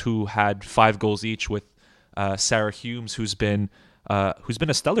players who had 5 goals each, with Sarah Humes, who's been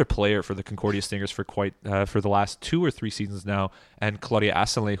a stellar player for the Concordia Stingers for the last 2 or 3 seasons now, and Claudia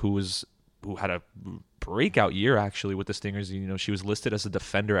Asselin, who had a breakout year actually with the Stingers. She was listed as a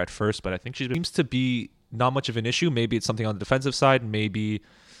defender at first, but I think she seems to be not much of an issue. Maybe it's something on the defensive side. Maybe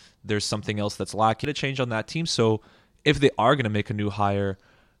there's something else that's lacking to change on that team. So if they are going to make a new hire,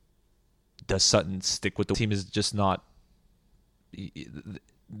 does Sutton stick with the team? Is just not.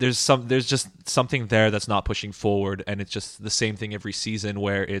 There's just something there that's not pushing forward, and it's just the same thing every season,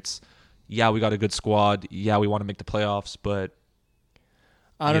 where it's, we got a good squad, we want to make the playoffs, but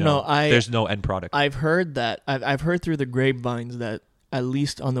I don't know. There's no end product. I've heard that. I've heard through the grapevines that at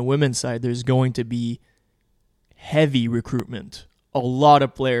least on the women's side, there's going to be heavy recruitment. A lot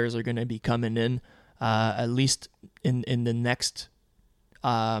of players are going to be coming in, at least in the next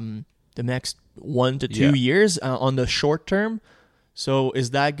 1 to 2 years on the short term. So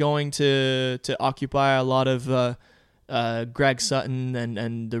is that going to occupy a lot of Greg Sutton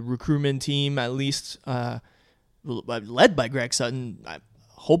and the recruitment team, at least led by Greg Sutton?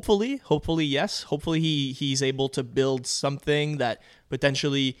 Hopefully yes. Hopefully he's able to build something that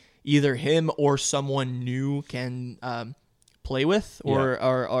potentially either him or someone new can play with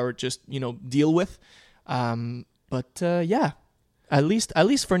or just deal with. But at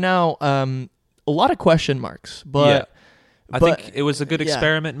least for now, a lot of question marks. But I think it was a good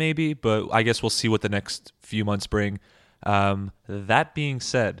experiment, maybe. But I guess we'll see what the next few months bring. That being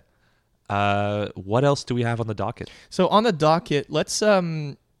said, what else do we have on the docket? So on the docket, let's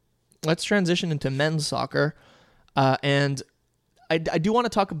transition into men's soccer, and I do want to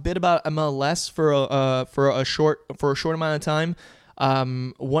talk a bit about MLS for a short amount of time.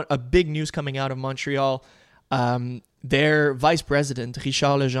 A big news coming out of Montreal. Their vice president,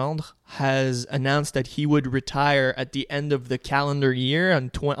 Richard Legendre, has announced that he would retire at the end of the calendar year on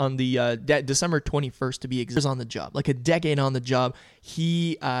December 21st, to be exact. On the job, like a decade on the job.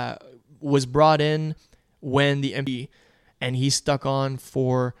 He was brought in when the MP, and he stuck on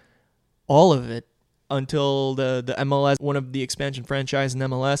for all of it until the MLS, one of the expansion franchise in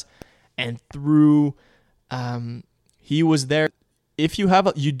MLS, and through he was there. If you have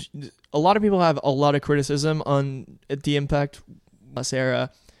a lot of people have a lot of criticism on the Impact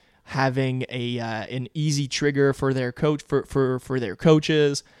era having an easy trigger for their coach for their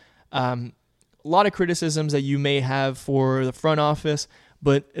coaches. A lot of criticisms that you may have for the front office,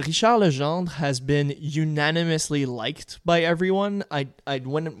 but Richard Legendre has been unanimously liked by everyone.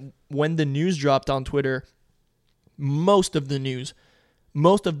 When the news dropped on Twitter, most of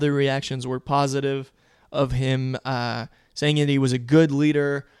the reactions were positive of him, saying that he was a good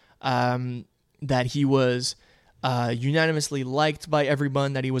leader, that he was unanimously liked by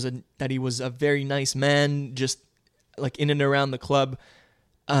everyone, that he was a very nice man, just like in and around the club.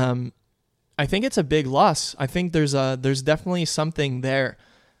 I think it's a big loss. I think there's definitely something there,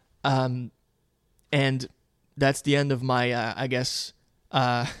 and that's the end of my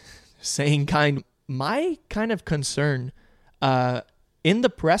saying kind. My kind of concern in the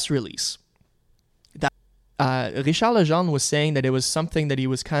press release that Richard Legendre was saying that it was something that he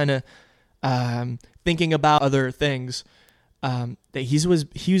was kind of thinking about other things. That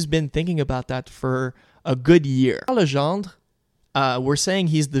he's been thinking about that for a good year. Legendre, we're saying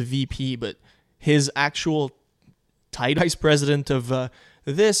he's the VP, but his actual title, vice president of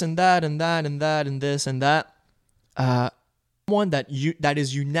this and that and that and that and this and that, one that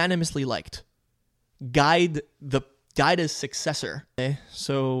is unanimously liked. Guide his successor. Okay?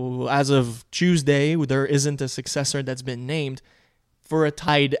 So as of Tuesday, there isn't a successor that's been named for a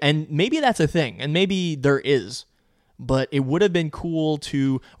Tide, and maybe that's a thing, and maybe there is, but it would have been cool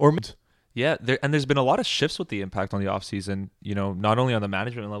to there's been a lot of shifts with the Impact on the offseason, not only on the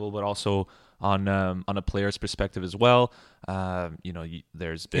management level, but also on a player's perspective as well.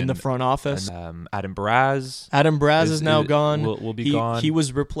 There's been in the front office. Adam Braz. Adam Braz is now gone. Will be gone. He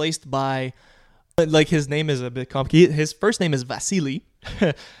was replaced by, like, his name is a bit complicated. His first name is Vasily,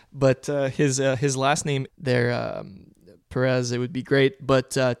 but his last name there, Perez. It would be great,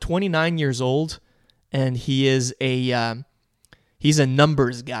 but 29 years old, and he is He's a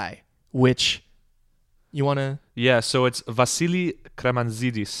numbers guy, which you want to... Yeah, so it's Vasily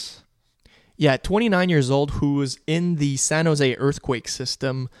Kramanzidis. Yeah, 29 years old, who was in the San Jose earthquake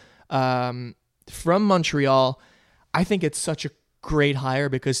system from Montreal. I think it's such a great hire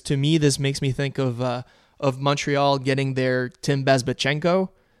because to me, this makes me think of Montreal getting their Tim Bezbatchenko.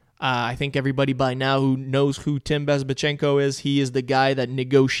 I think everybody by now who knows who Tim Bezbatchenko is, he is the guy that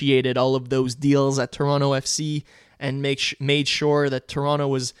negotiated all of those deals at Toronto FC and made sure that Toronto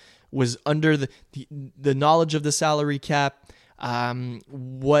was under the knowledge of the salary cap,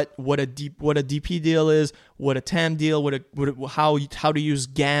 what a DP deal is, what a TAM deal, how to use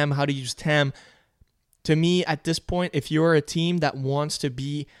GAM, how to use TAM. To me, at this point, if you're a team that wants to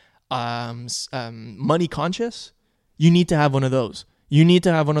be money conscious, you need to have one of those. You need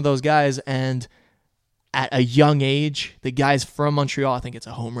to have one of those guys, and at a young age, the guys from Montreal, I think it's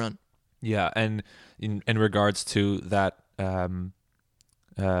a home run. Yeah, and in regards to that,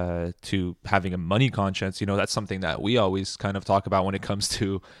 to having a money conscience, that's something that we always kind of talk about when it comes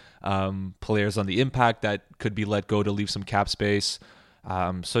to players on the Impact that could be let go to leave some cap space.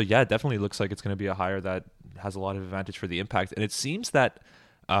 So yeah, it definitely looks like it's going to be a hire that has a lot of advantage for the Impact, and it seems that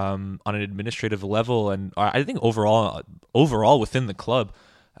on an administrative level, and I think overall within the club,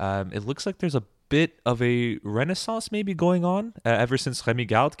 it looks like there's a bit of a renaissance maybe going on ever since Rémi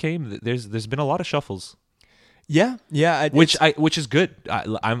Garde came. There's been a lot of shuffles. Yeah, which is good.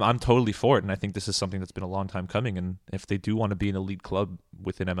 I'm totally for it, and I think this is something that's been a long time coming. And if they do want to be an elite club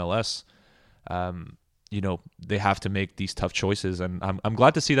within MLS, they have to make these tough choices, and I'm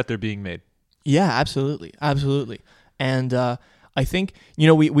glad to see that they're being made. Yeah, absolutely, and I think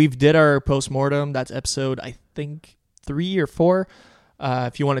we've did our postmortem. That's episode I think 3 or 4.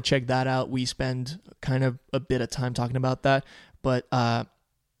 If you want to check that out, we spend kind of a bit of time talking about that. But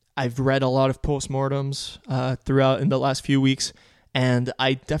I've read a lot of postmortems throughout in the last few weeks, and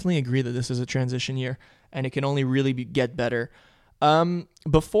I definitely agree that this is a transition year, and it can only really get better.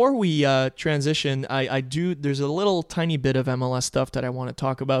 Before we transition, there's a little tiny bit of MLS stuff that I want to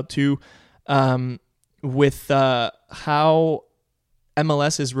talk about too, with how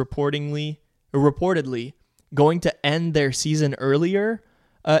MLS is reportedly going to end their season earlier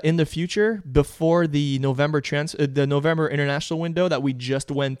in the future before the November international window that we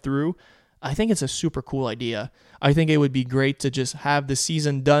just went through. I think it's a super cool idea. I think it would be great to just have the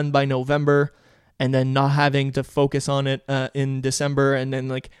season done by November and then not having to focus on it in December and then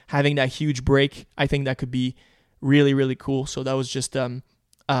like having that huge break. I think that could be really, really cool. So that was just a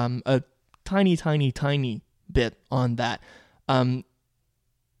tiny bit on that.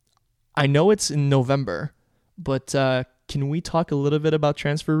 I know it's in November, but can we talk a little bit about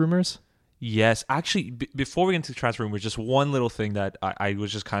transfer rumors? Yes. Actually, before we get into transfer rumors, just one little thing that I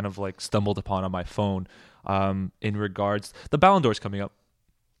was just kind of like stumbled upon on my phone in regards... The Ballon d'Or is coming up.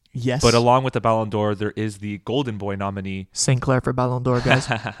 Yes. But along with the Ballon d'Or, there is the Golden Boy nominee. St. Clair for Ballon d'Or, guys.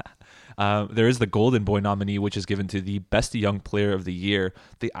 There is the Golden Boy nominee, which is given to the best young player of the year.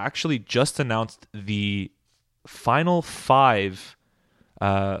 They actually just announced the final 5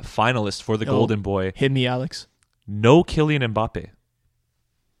 finalists for the Golden Boy. Hit me, Alex. No Kylian Mbappe.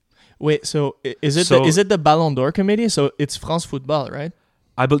 Wait, so is it the Ballon d'Or committee? So it's France Football, right?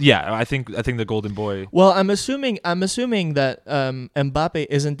 I think the Golden Boy. Well, I'm assuming that Mbappe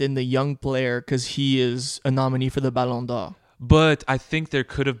isn't in the young player because he is a nominee for the Ballon d'Or. But I think there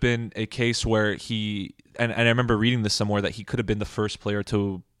could have been a case where he, and I remember reading this somewhere, that he could have been the first player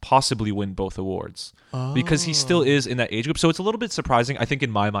to possibly win both awards. Because he still is in that age group. So it's a little bit surprising. I think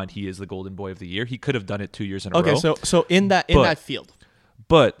in my mind, he is the Golden Boy of the Year. He could have done it 2 years in a row. Okay, so in that field.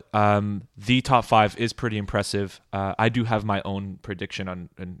 But the top 5 is pretty impressive. I do have my own prediction on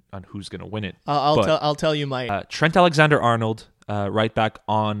who's going to win it. I'll tell you my Trent Alexander-Arnold, right back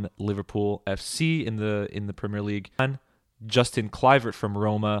on Liverpool FC in the Premier League. Justin Kluivert from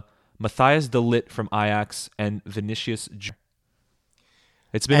Roma, Matthias de Ligt from Ajax, and Vinicius Jr.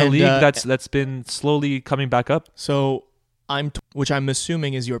 It's been a league that's been slowly coming back up. So which I'm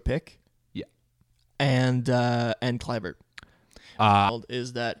assuming is your pick. Yeah. And Kluivert.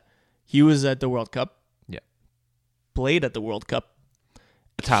 Is that he was at the World Cup. Yeah. Played at the World Cup.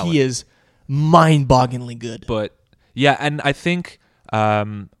 Talent. He is mind-bogglingly good. But yeah, and I think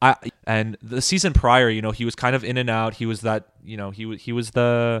and the season prior, he was kind of in and out. He was that, he was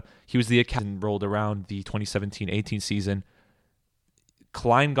the academy rolled around the 2017-18 season.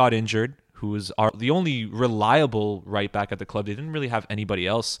 Klein got injured, who was the only reliable right back at the club. They didn't really have anybody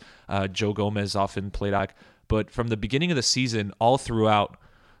else. Joe Gomez often played back. But from the beginning of the season, all throughout,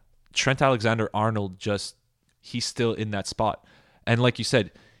 Trent Alexander-Arnold he's still in that spot. And like you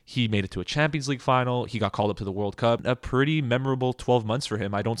said, He made it to a Champions League final. He got called up to the World Cup. A pretty memorable 12 months for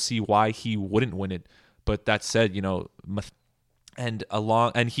him. I don't see why he wouldn't win it. But that said, and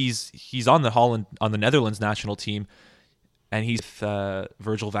he's on the Netherlands national team, and he's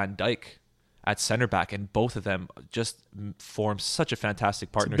Virgil van Dijk at center back, and both of them just form such a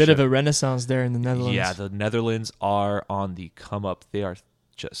fantastic partnership. It's a bit of a renaissance there in the Netherlands. Yeah, the Netherlands are on the come up. They are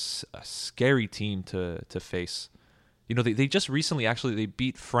just a scary team to face. They just recently they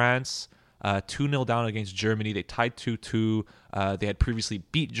beat France 2-0 down against Germany. They tied 2-2. They had previously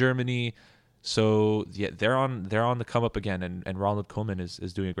beat Germany. So yeah, they're on the come up again, and Ronald Koeman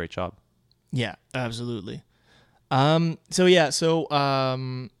is doing a great job. Yeah, absolutely. So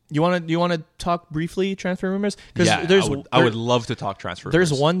you want to talk briefly transfer rumors? I would love to talk transfer rumors.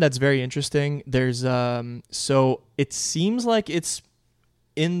 There's one that's very interesting. There's so it seems like it's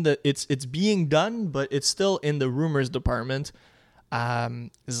being done, but it's still in the rumors department.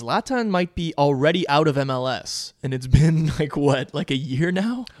 Zlatan might be already out of MLS, and it's been like a year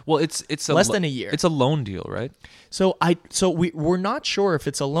now. Well, it's less than a year. It's a loan deal, right? So we're not sure if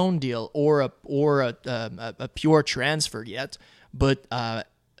it's a loan deal or a pure transfer yet, but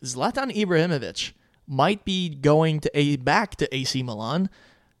Zlatan Ibrahimovic might be going back to AC Milan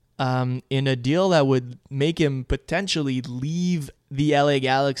in a deal that would make him potentially leave the LA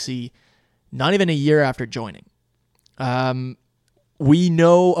Galaxy not even a year after joining. We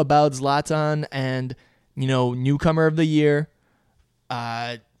know about Zlatan and, newcomer of the year.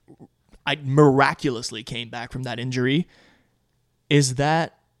 I miraculously came back from that injury. Is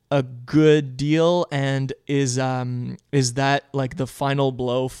that a good deal? And is that like the final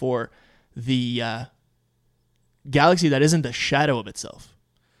blow for the Galaxy that isn't the shadow of itself?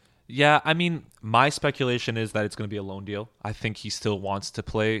 Yeah, I mean, my speculation is that it's going to be a loan deal. I think he still wants to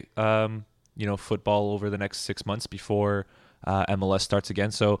play, football over the next 6 months before MLS starts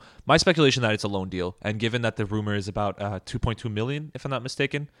again. So my speculation that it's a loan deal, and given that the rumor is about 2.2 million, if I'm not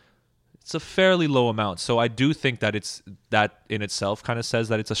mistaken, it's a fairly low amount. So I do think that that in itself kind of says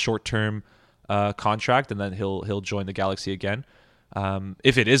that it's a short-term contract, and then he'll join the Galaxy again.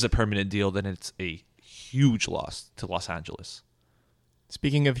 If it is a permanent deal, then it's a huge loss to Los Angeles.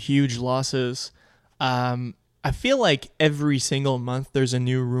 Speaking of huge losses, I feel like every single month there's a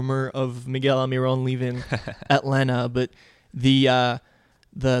new rumor of Miguel Almiron leaving Atlanta, but the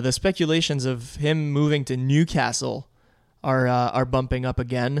speculations of him moving to Newcastle are bumping up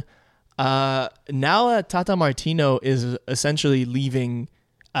again. Now Tata Martino is essentially leaving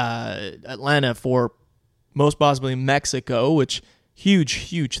Atlanta for most possibly Mexico, which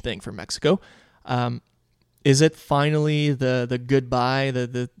huge thing for Mexico. Is it finally the goodbye,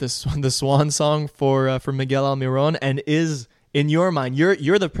 the swan song for Miguel Almiron? And is, in your mind,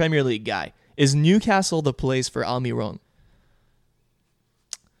 you're the Premier League guy, is Newcastle the place for Almiron?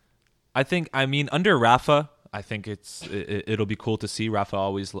 Under Rafa, I think it'll be cool to see. Rafa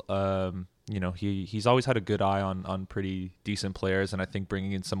always, he's always had a good eye on pretty decent players, and I think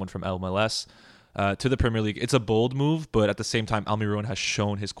bringing in someone from MLS to the Premier League, it's a bold move, but at the same time, Almiron has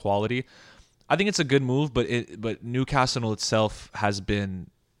shown his quality. I think it's a good move, but Newcastle itself has been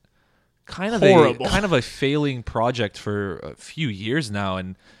kind of a failing project for a few years now,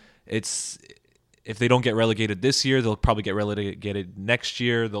 and if they don't get relegated this year, they'll probably get relegated next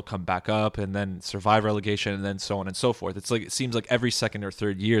year. They'll come back up and then survive relegation, and then so on and so forth. It seems like every second or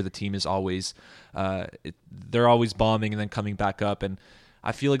third year the team is always they're always bombing and then coming back up, and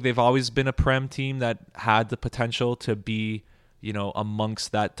I feel like they've always been a Prem team that had the potential to be,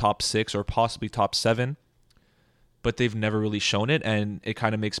 amongst that top 6 or possibly top 7, but they've never really shown it, and it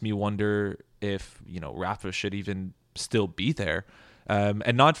kind of makes me wonder if, Rafa should even still be there.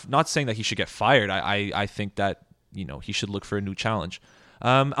 And not saying that he should get fired. I think that, he should look for a new challenge.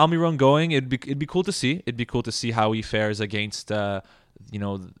 Almiron going, it'd be cool to see. It'd be cool to see how he fares against, in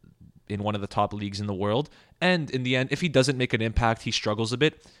one of the top leagues in the world. And in the end, if he doesn't make an impact, he struggles a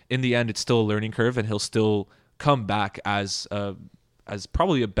bit. In the end, it's still a learning curve, and he'll still come back as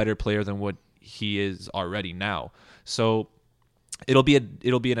probably a better player than what he is already now. So it'll be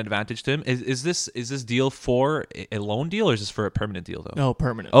an advantage to him. Is this deal for a loan deal, or is this for a permanent deal though? No,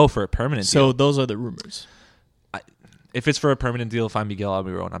 permanent. Oh, for a permanent deal. So those are the rumors. If it's for a permanent deal, if I'm Miguel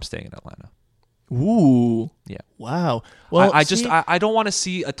Almiron, I'm staying in Atlanta. Ooh. Yeah. Wow. Well, I don't want to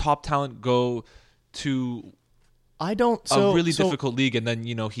see a top talent go to a really difficult league, and then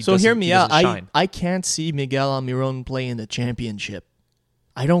he doesn't. So hear me out. Shine. I can't see Miguel Almiron play in the championship.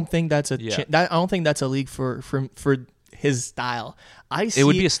 I don't think that's I don't think that's a league for his style. It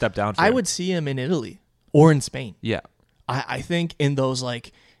would be a step down for him. I would see him in Italy or in Spain. Yeah. I think in those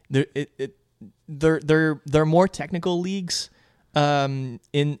they're more technical leagues. I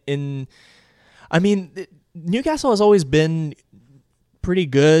mean, Newcastle has always been pretty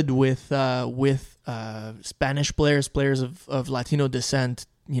good with Spanish players of Latino descent.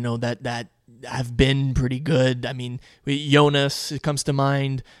 That have been pretty good. I mean, Jonas comes to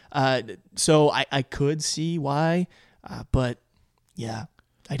mind. So I could see why, but yeah,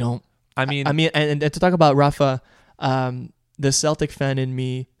 I don't. I mean, and to talk about Rafa, the Celtic fan in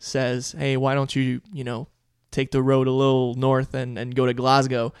me says, hey, why don't you take the road a little north and go to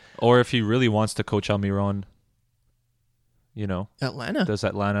Glasgow? Or if he really wants to coach Almiron, Atlanta. Does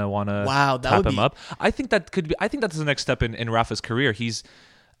Atlanta want to tap him up? I think that's the next step in Rafa's career. He's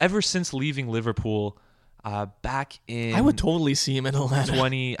ever since leaving Liverpool, back in I would totally see him in Atlanta.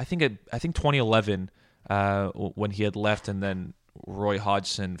 2011, when he had left, and then Roy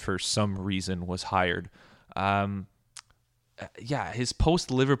Hodgson for some reason was hired. His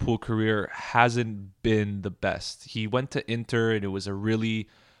post-Liverpool career hasn't been the best. He went to Inter, and it was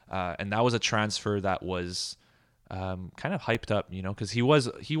and that was a transfer that was kind of hyped up, because he was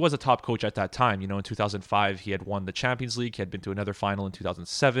a top coach at that time. In 2005, he had won the Champions League. He had been to another final in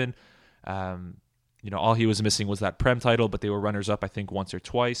 2007. All he was missing was that Prem title, but they were runners-up, I think, once or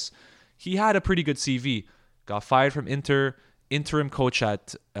twice. He had a pretty good CV. Got fired from Inter, interim coach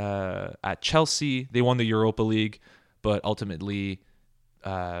at Chelsea. They won the Europa League, but ultimately,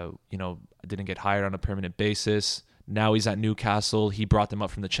 didn't get hired on a permanent basis. Now he's at Newcastle. He brought them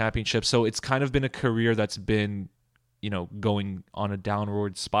up from the Championship. So it's kind of been a career that's been, going on a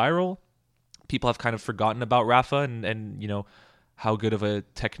downward spiral. People have kind of forgotten about Rafa and how good of a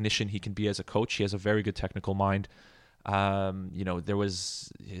technician he can be as a coach. He has a very good technical mind. There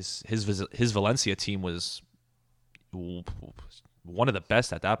was his Valencia team was one of the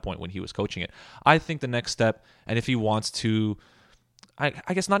best at that point when he was coaching it. I think the next step, and if he wants to, I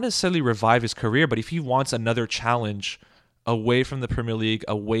guess not necessarily revive his career, but if he wants another challenge away from the Premier League,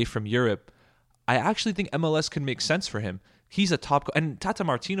 away from Europe, I actually think MLS can make sense for him. He's a top, and Tata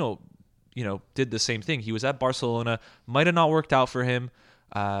Martino, did the same thing. He was at Barcelona, might have not worked out for him,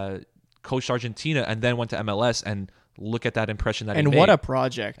 coached Argentina, and then went to MLS, and look at that impression that he made. And what a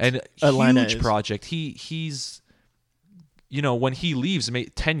project. And Atlanta huge is. project. He's when he leaves,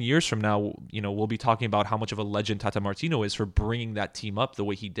 10 years from now, we'll be talking about how much of a legend Tata Martino is for bringing that team up the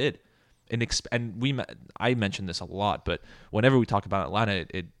way he did. I mentioned this a lot, but whenever we talk about Atlanta,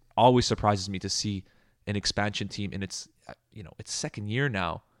 it always surprises me to see an expansion team in its second year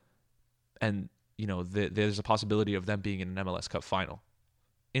now, and there's a possibility of them being in an MLS Cup final.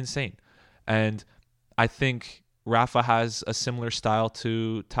 Insane. And I think Rafa has a similar style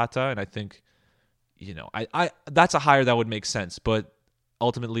to Tata, and I think I that's a hire that would make sense, but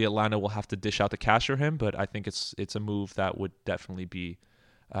ultimately Atlanta will have to dish out the cash for him. But I think it's a move that would definitely be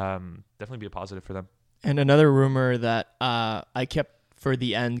a positive for them. And another rumor that I kept for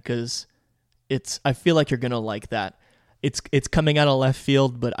the end because I feel like you're gonna like that. It's coming out of left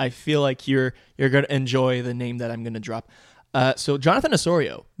field, but I feel like you're gonna enjoy the name that I'm gonna drop. So Jonathan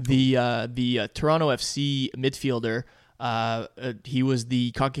Osorio, the Toronto FC midfielder, he was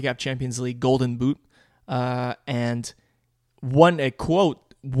the CONCACAF Champions League Golden Boot, and one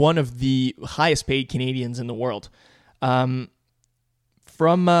of the highest paid Canadians in the world. From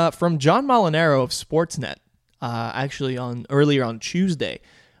John Molinaro of Sportsnet, actually earlier on Tuesday,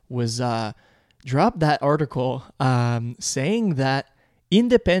 was dropped that article saying that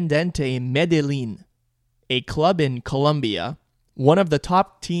Independiente Medellin, a club in Colombia, one of the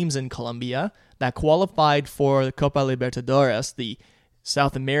top teams in Colombia that qualified for the Copa Libertadores, the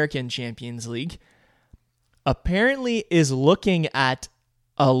South American Champions League, apparently is looking at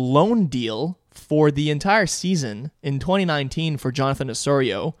a loan deal for the entire season in 2019 for Jonathan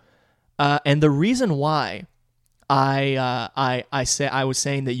Osorio. And the reason why I was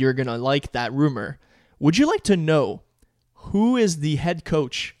saying that you're going to like that rumor, would you like to know who is the head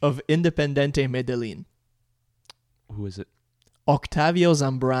coach of Independiente Medellin? Who is it? Octavio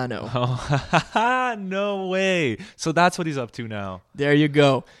Zambrano. Oh, no way. So that's what he's up to now. There you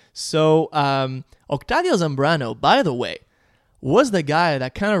go. So Octavio Zambrano, by the way, was the guy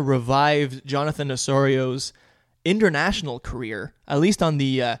that kind of revived Jonathan Osorio's international career, at least on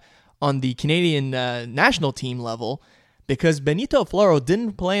the Canadian national team level, because Benito Floro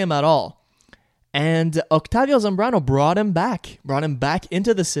didn't play him at all. And Octavio Zambrano brought him back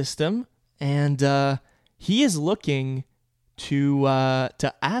into the system, and he is looking to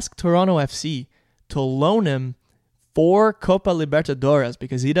ask Toronto FC to loan him for Copa Libertadores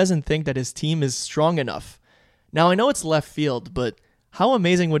because he doesn't think that his team is strong enough. Now, I know it's left field, but how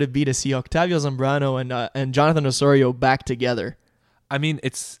amazing would it be to see Octavio Zambrano and Jonathan Osorio back together? I mean,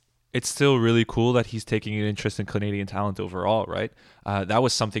 it's it's still really cool that he's taking an interest in Canadian talent overall, right? That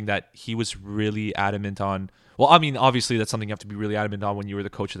was something that he was really adamant on. Well, I mean, obviously that's something you have to be really adamant on when you were the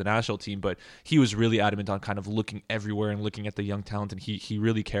coach of the national team, but he was really adamant on kind of looking everywhere and looking at the young talent, and he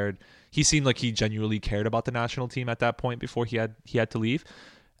really cared. He seemed like he genuinely cared about the national team at that point before he had to leave.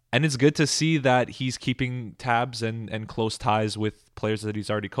 And it's good to see that he's keeping tabs and close ties with players that he's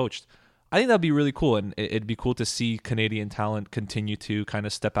already coached. I think that'd be really cool, and it'd be cool to see Canadian talent continue to kind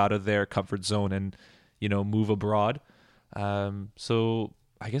of step out of their comfort zone and, move abroad. So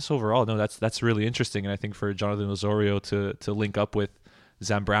I guess overall, no, that's really interesting, and I think for Jonathan Osorio to link up with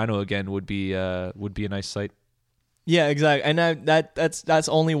Zambrano again would be a nice sight. Yeah, exactly, and that's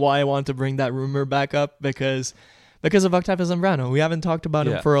only why I want to bring that rumor back up because of Octavio Zambrano. We haven't talked about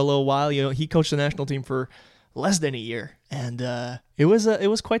him for a little while. He coached the national team for less than a year, and it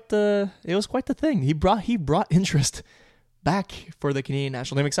was quite the thing. He brought interest back for the Canadian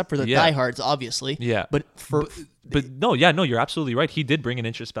national team, except for the diehards, obviously. Yeah, but no, you're absolutely right. He did bring an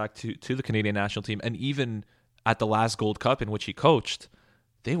interest back to the Canadian national team, and even at the last Gold Cup in which he coached,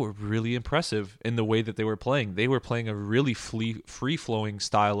 they were really impressive in the way that they were playing. They were playing a really free-flowing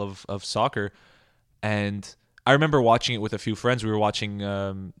style of soccer, and I remember watching it with a few friends. We were watching,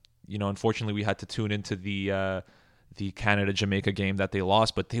 unfortunately we had to tune into the Canada-Jamaica game that they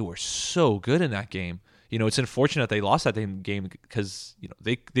lost, but they were so good in that game. It's unfortunate they lost that game because,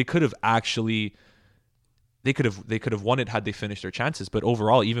 they could have actually, they could have won it had they finished their chances. But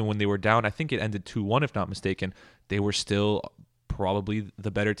overall, even when they were down, I think it ended 2-1 if not mistaken, they were still probably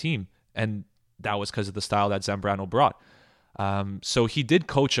the better team. And that was because of the style that Zambrano brought. So he did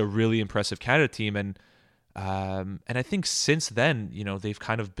coach a really impressive Canada team, and I think since then, they've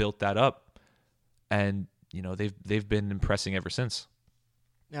kind of built that up, and they've been impressing ever since.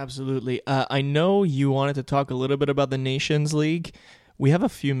 Absolutely. I know you wanted to talk a little bit about the Nations League. We have a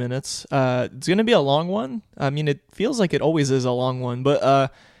few minutes. It's going to be a long one. I mean, it feels like it always is a long one,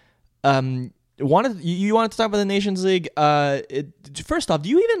 but you wanted to talk about the Nations League. First off, do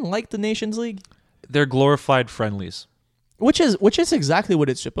you even like the Nations League? They're glorified friendlies. Which is exactly what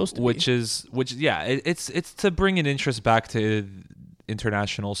it's supposed to be. It's to bring an interest back to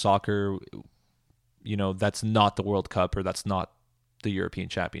international soccer. That's not the World Cup, or that's not the European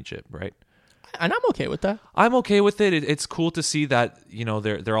Championship, right? And I'm okay with that. I'm okay with it. It's cool to see that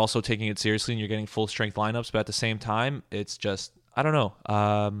they're also taking it seriously and you're getting full strength lineups, but at the same time, it's just, I don't know.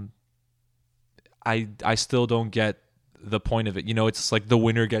 I still don't get the point of it. It's like the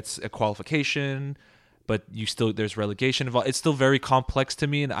winner gets a qualification, but there's relegation involved. It's still very complex to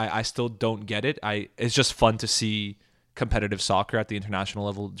me, and I still don't get it. It's just fun to see competitive soccer at the international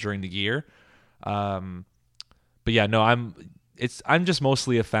level during the year. But yeah, no, I'm just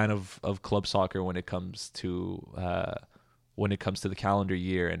mostly a fan of club soccer when it comes to the calendar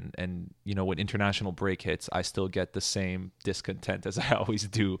year, and when international break hits, I still get the same discontent as I always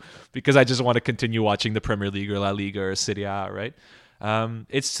do, because I just want to continue watching the Premier League or La Liga or Serie A, right?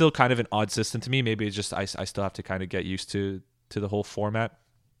 It's still kind of an odd system to me. Maybe it's just I still have to kind of get used to the whole format.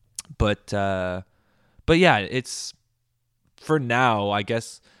 But yeah, it's, for now, I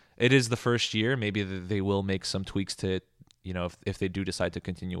guess it is the first year. Maybe they will make some tweaks to it, if they do decide to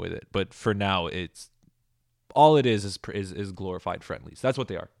continue with it. But for now, it's all it is glorified friendlies. That's what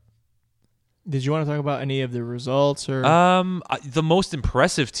they are. Did you want to talk about any of the results, or? The most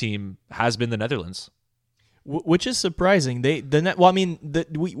impressive team has been the Netherlands. Which is surprising. You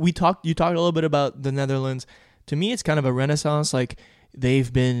talked a little bit about the Netherlands. To me, it's kind of a renaissance. Like,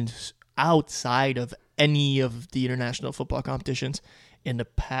 they've been outside of any of the international football competitions in the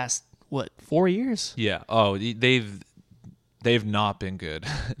past 4 years? Yeah. Oh, they've not been good.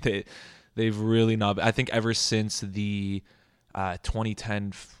 They've really not been. I think ever since the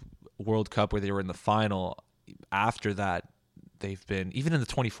 2010 World Cup, where they were in the final, after that, they've been, even in the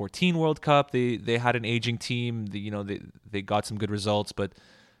 2014 World Cup, they had an aging team. They got some good results, but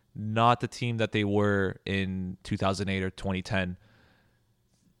not the team that they were in 2008 or 2010.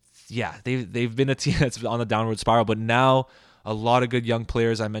 Yeah, they've been a team that's on the downward spiral, but now a lot of good young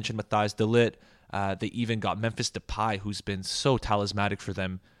players. I mentioned Matthijs de Ligt. They even got Memphis Depay, who's been so talismanic for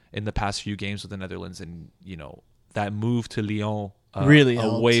them in the past few games with the Netherlands. And, that move to Lyon really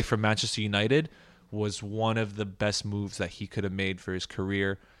away helped. from Manchester United was one of the best moves that he could have made for his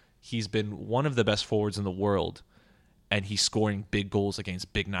career. He's been one of the best forwards in the world, and he's scoring big goals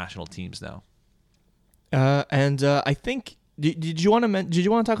against big national teams now. I think, did you want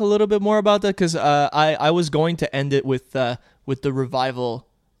to talk a little bit more about that? Because I was going to end it with the revival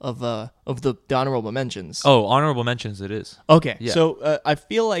of the honorable mentions. Oh, honorable mentions it is. Okay, Yeah. So I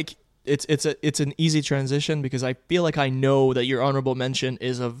feel like it's an easy transition, because I feel like I know that your honorable mention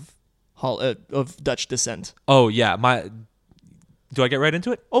is of of Dutch descent. Oh yeah, do I get right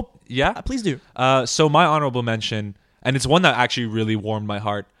into it? Oh, Yeah. please do. So my honorable mention, and it's one that actually really warmed my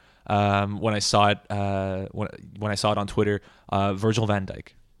heart when I saw it when I saw it on Twitter. Virgil van Dijk,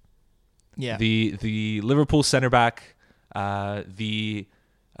 Yeah. the Liverpool center back, the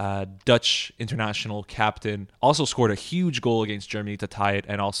Dutch international captain, also scored a huge goal against Germany to tie it,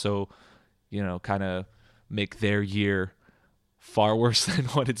 and also, kind of make their year far worse than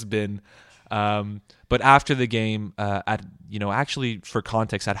what it's been. But after the game, actually for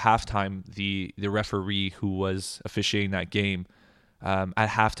context, at halftime, the referee who was officiating that game, at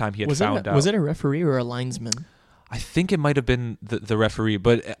halftime he had found out. Was it a referee or a linesman? I think it might have been the referee,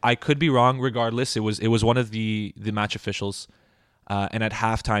 but I could be wrong. Regardless, it was one of the match officials, and at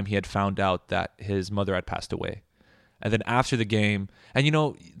halftime he had found out that his mother had passed away. And then after the game,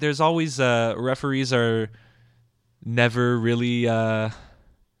 and there's always referees are never really, I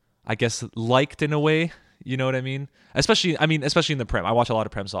guess, liked in a way. You know what I mean? Especially in the Prem. I watch a lot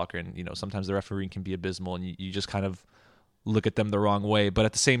of Prem soccer, and sometimes the refereeing can be abysmal, and you just kind of look at them the wrong way. But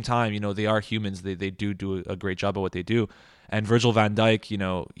at the same time, they are humans. They do a great job at what they do. And Virgil van Dijk,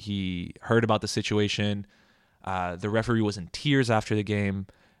 he heard about the situation. The referee was in tears after the game,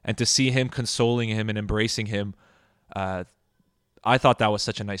 and to see him consoling him and embracing him, I thought that was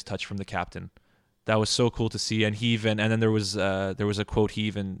such a nice touch from the captain. That was so cool to see. And then there was a quote. He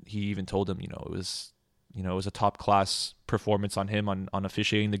even told him, it was a top class performance on him on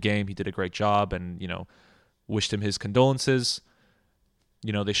officiating the game. He did a great job, and wished him his condolences.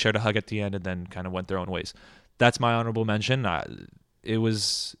 They shared a hug at the end, and then kind of went their own ways. That's my honorable mention. It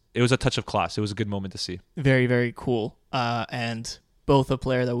was a touch of class. It was a good moment to see. Very, very cool. And both a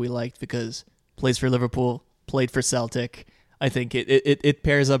player that we liked because plays for Liverpool, played for Celtic. I think it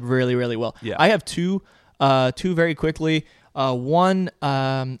pairs up really, really well. Yeah. I have two very quickly. One,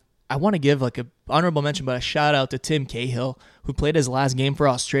 I want to give like a honorable mention, but a shout out to Tim Cahill, who played his last game for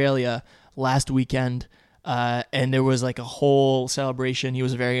Australia last weekend. And there was like a whole celebration. He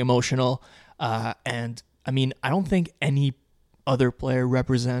was very emotional. And I mean, I don't think any other player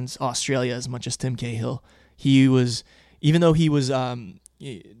represents Australia as much as Tim Cahill. He was, even though he was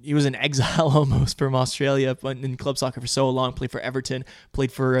in exile almost from Australia, but in club soccer for so long, played for Everton,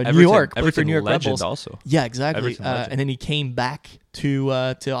 played for New York, played for New York legend Rebels. Also. Yeah, exactly. Legend. And then he came back to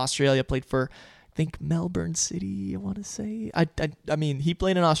Australia, played for, I think, Melbourne City, I want to say. I mean, he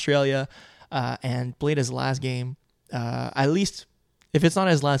played in Australia and played his last game. At least, if it's not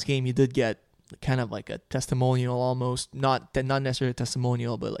his last game, he did get kind of like a testimonial almost. Not necessarily a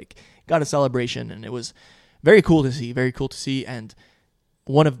testimonial, but like got a celebration, and it was very cool to see. Very cool to see, and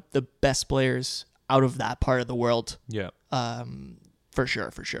one of the best players out of that part of the world. Yeah. For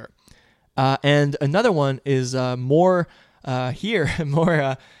sure. And another one is more a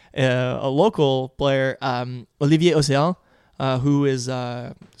local player, Olivier Océan, who is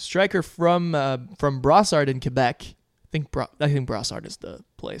a striker from Brossard in Quebec. I think Brossard is the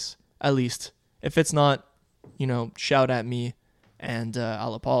place. At least, if it's not, shout at me, and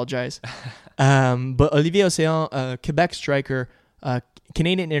I'll apologize. But Olivier Océan, Quebec striker,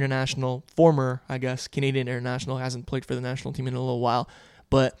 Canadian international, former, I guess, Canadian international, hasn't played for the national team in a little while,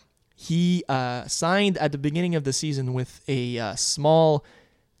 but he signed at the beginning of the season with a small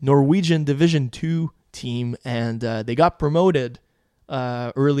Norwegian Division 2 team, and they got promoted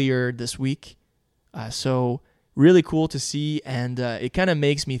earlier this week. So really cool to see, and it kind of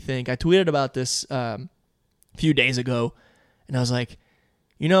makes me think. I tweeted about this a few days ago, and I was like,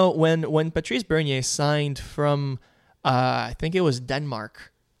 when Patrice Bernier signed from I think it was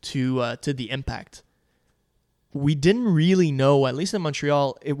Denmark to the Impact, we didn't really know, at least in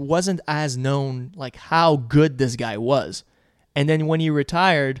Montreal, it wasn't as known like how good this guy was. And then when he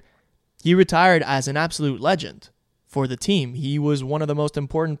retired as an absolute legend for the team. He was one of the most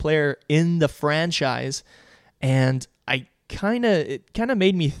important player in the franchise, and it kind of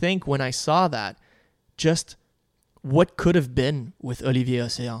made me think when I saw that, just what could have been with Olivier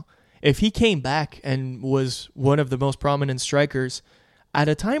Océan. If he came back and was one of the most prominent strikers at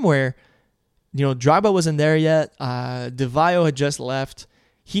a time where, Drogba wasn't there yet, De Vaio had just left,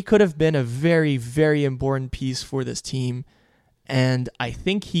 he could have been a very, very important piece for this team. And I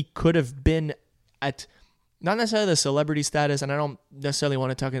think he could have been at, not necessarily the celebrity status, and I don't necessarily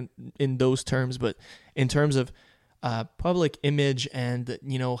want to talk in those terms, but in terms of public image and,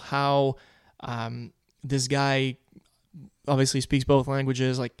 how this guy obviously speaks both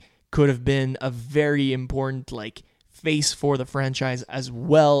languages, like, could have been a very important face for the franchise, as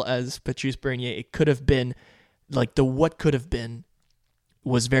well as Patrice Bernier. It could have been the what could have been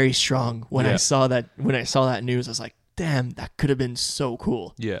was very strong when I saw that news. I was like, damn, that could have been so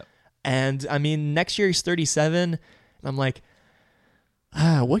cool. Yeah. And I mean, next year he's 37. And I'm like,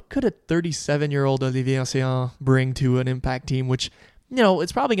 what could a 37-year-old Olivier Océan bring to an Impact team? Which,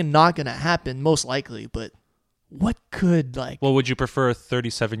 it's probably not going to happen, most likely. But what could, Well, would you prefer a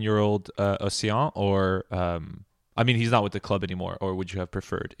 37-year-old Océan or, he's not with the club anymore, or would you have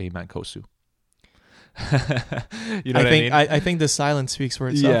preferred a Mancosu? You know what I mean? I think the silence speaks for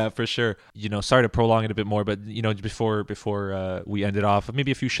itself. Yeah, for sure. Sorry to prolong it a bit more, but before we ended off,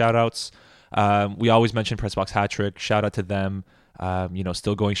 maybe a few shout outs. We always mention Pressbox Hat Trick. Shout out to them.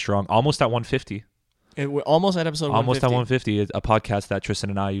 Still going strong, almost at 150. We're almost at episode 150. Almost at 150. A podcast that Tristan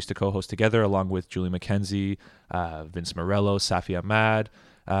and I used to co-host together, along with Julie McKenzie, Vince Morello, Safi Ahmad,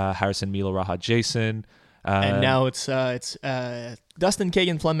 Harrison Milo, Raha Jason. And now it's Dustin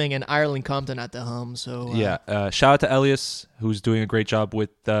Kagan Fleming and Ireland Compton at the helm. So shout out to Elias, who's doing a great job with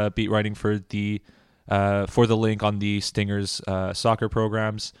beat writing for the link on the Stingers soccer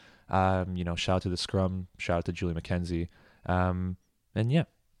programs. Shout out to the Scrum, shout out to Julie McKenzie, and yeah.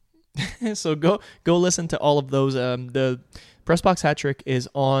 So go listen to all of those. The Pressbox Hat Trick is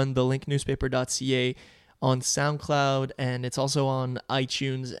on the linknewspaper.ca, on SoundCloud, and it's also on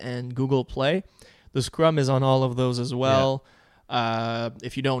iTunes and Google Play. The Scrum is on all of those as well. Yeah.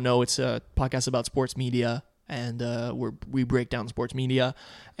 If you don't know, it's a podcast about sports media, and we break down sports media.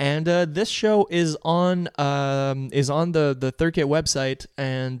 And this show is on the Third Kit website,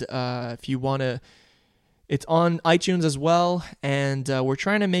 and if you want to, it's on iTunes as well. And we're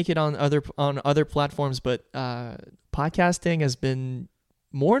trying to make it on other platforms, but podcasting has been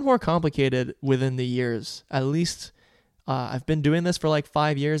more and more complicated within the years. At least I've been doing this for like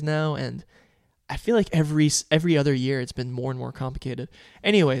 5 years now, and I feel like every other year it's been more and more complicated.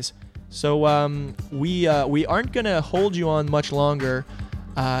 Anyways, so we aren't gonna hold you on much longer.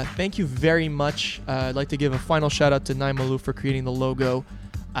 Thank you very much. I'd like to give a final shout out to Naim Malou for creating the logo,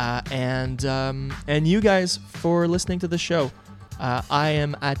 and you guys for listening to the show. I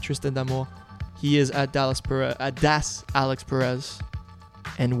am at Tristan D'Amour. He is at Das Alex Perez,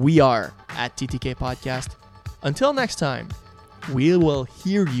 and we are at TTK Podcast. Until next time, we will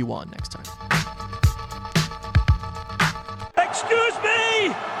hear you on next time. Excuse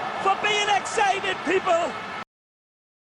me for being excited, people.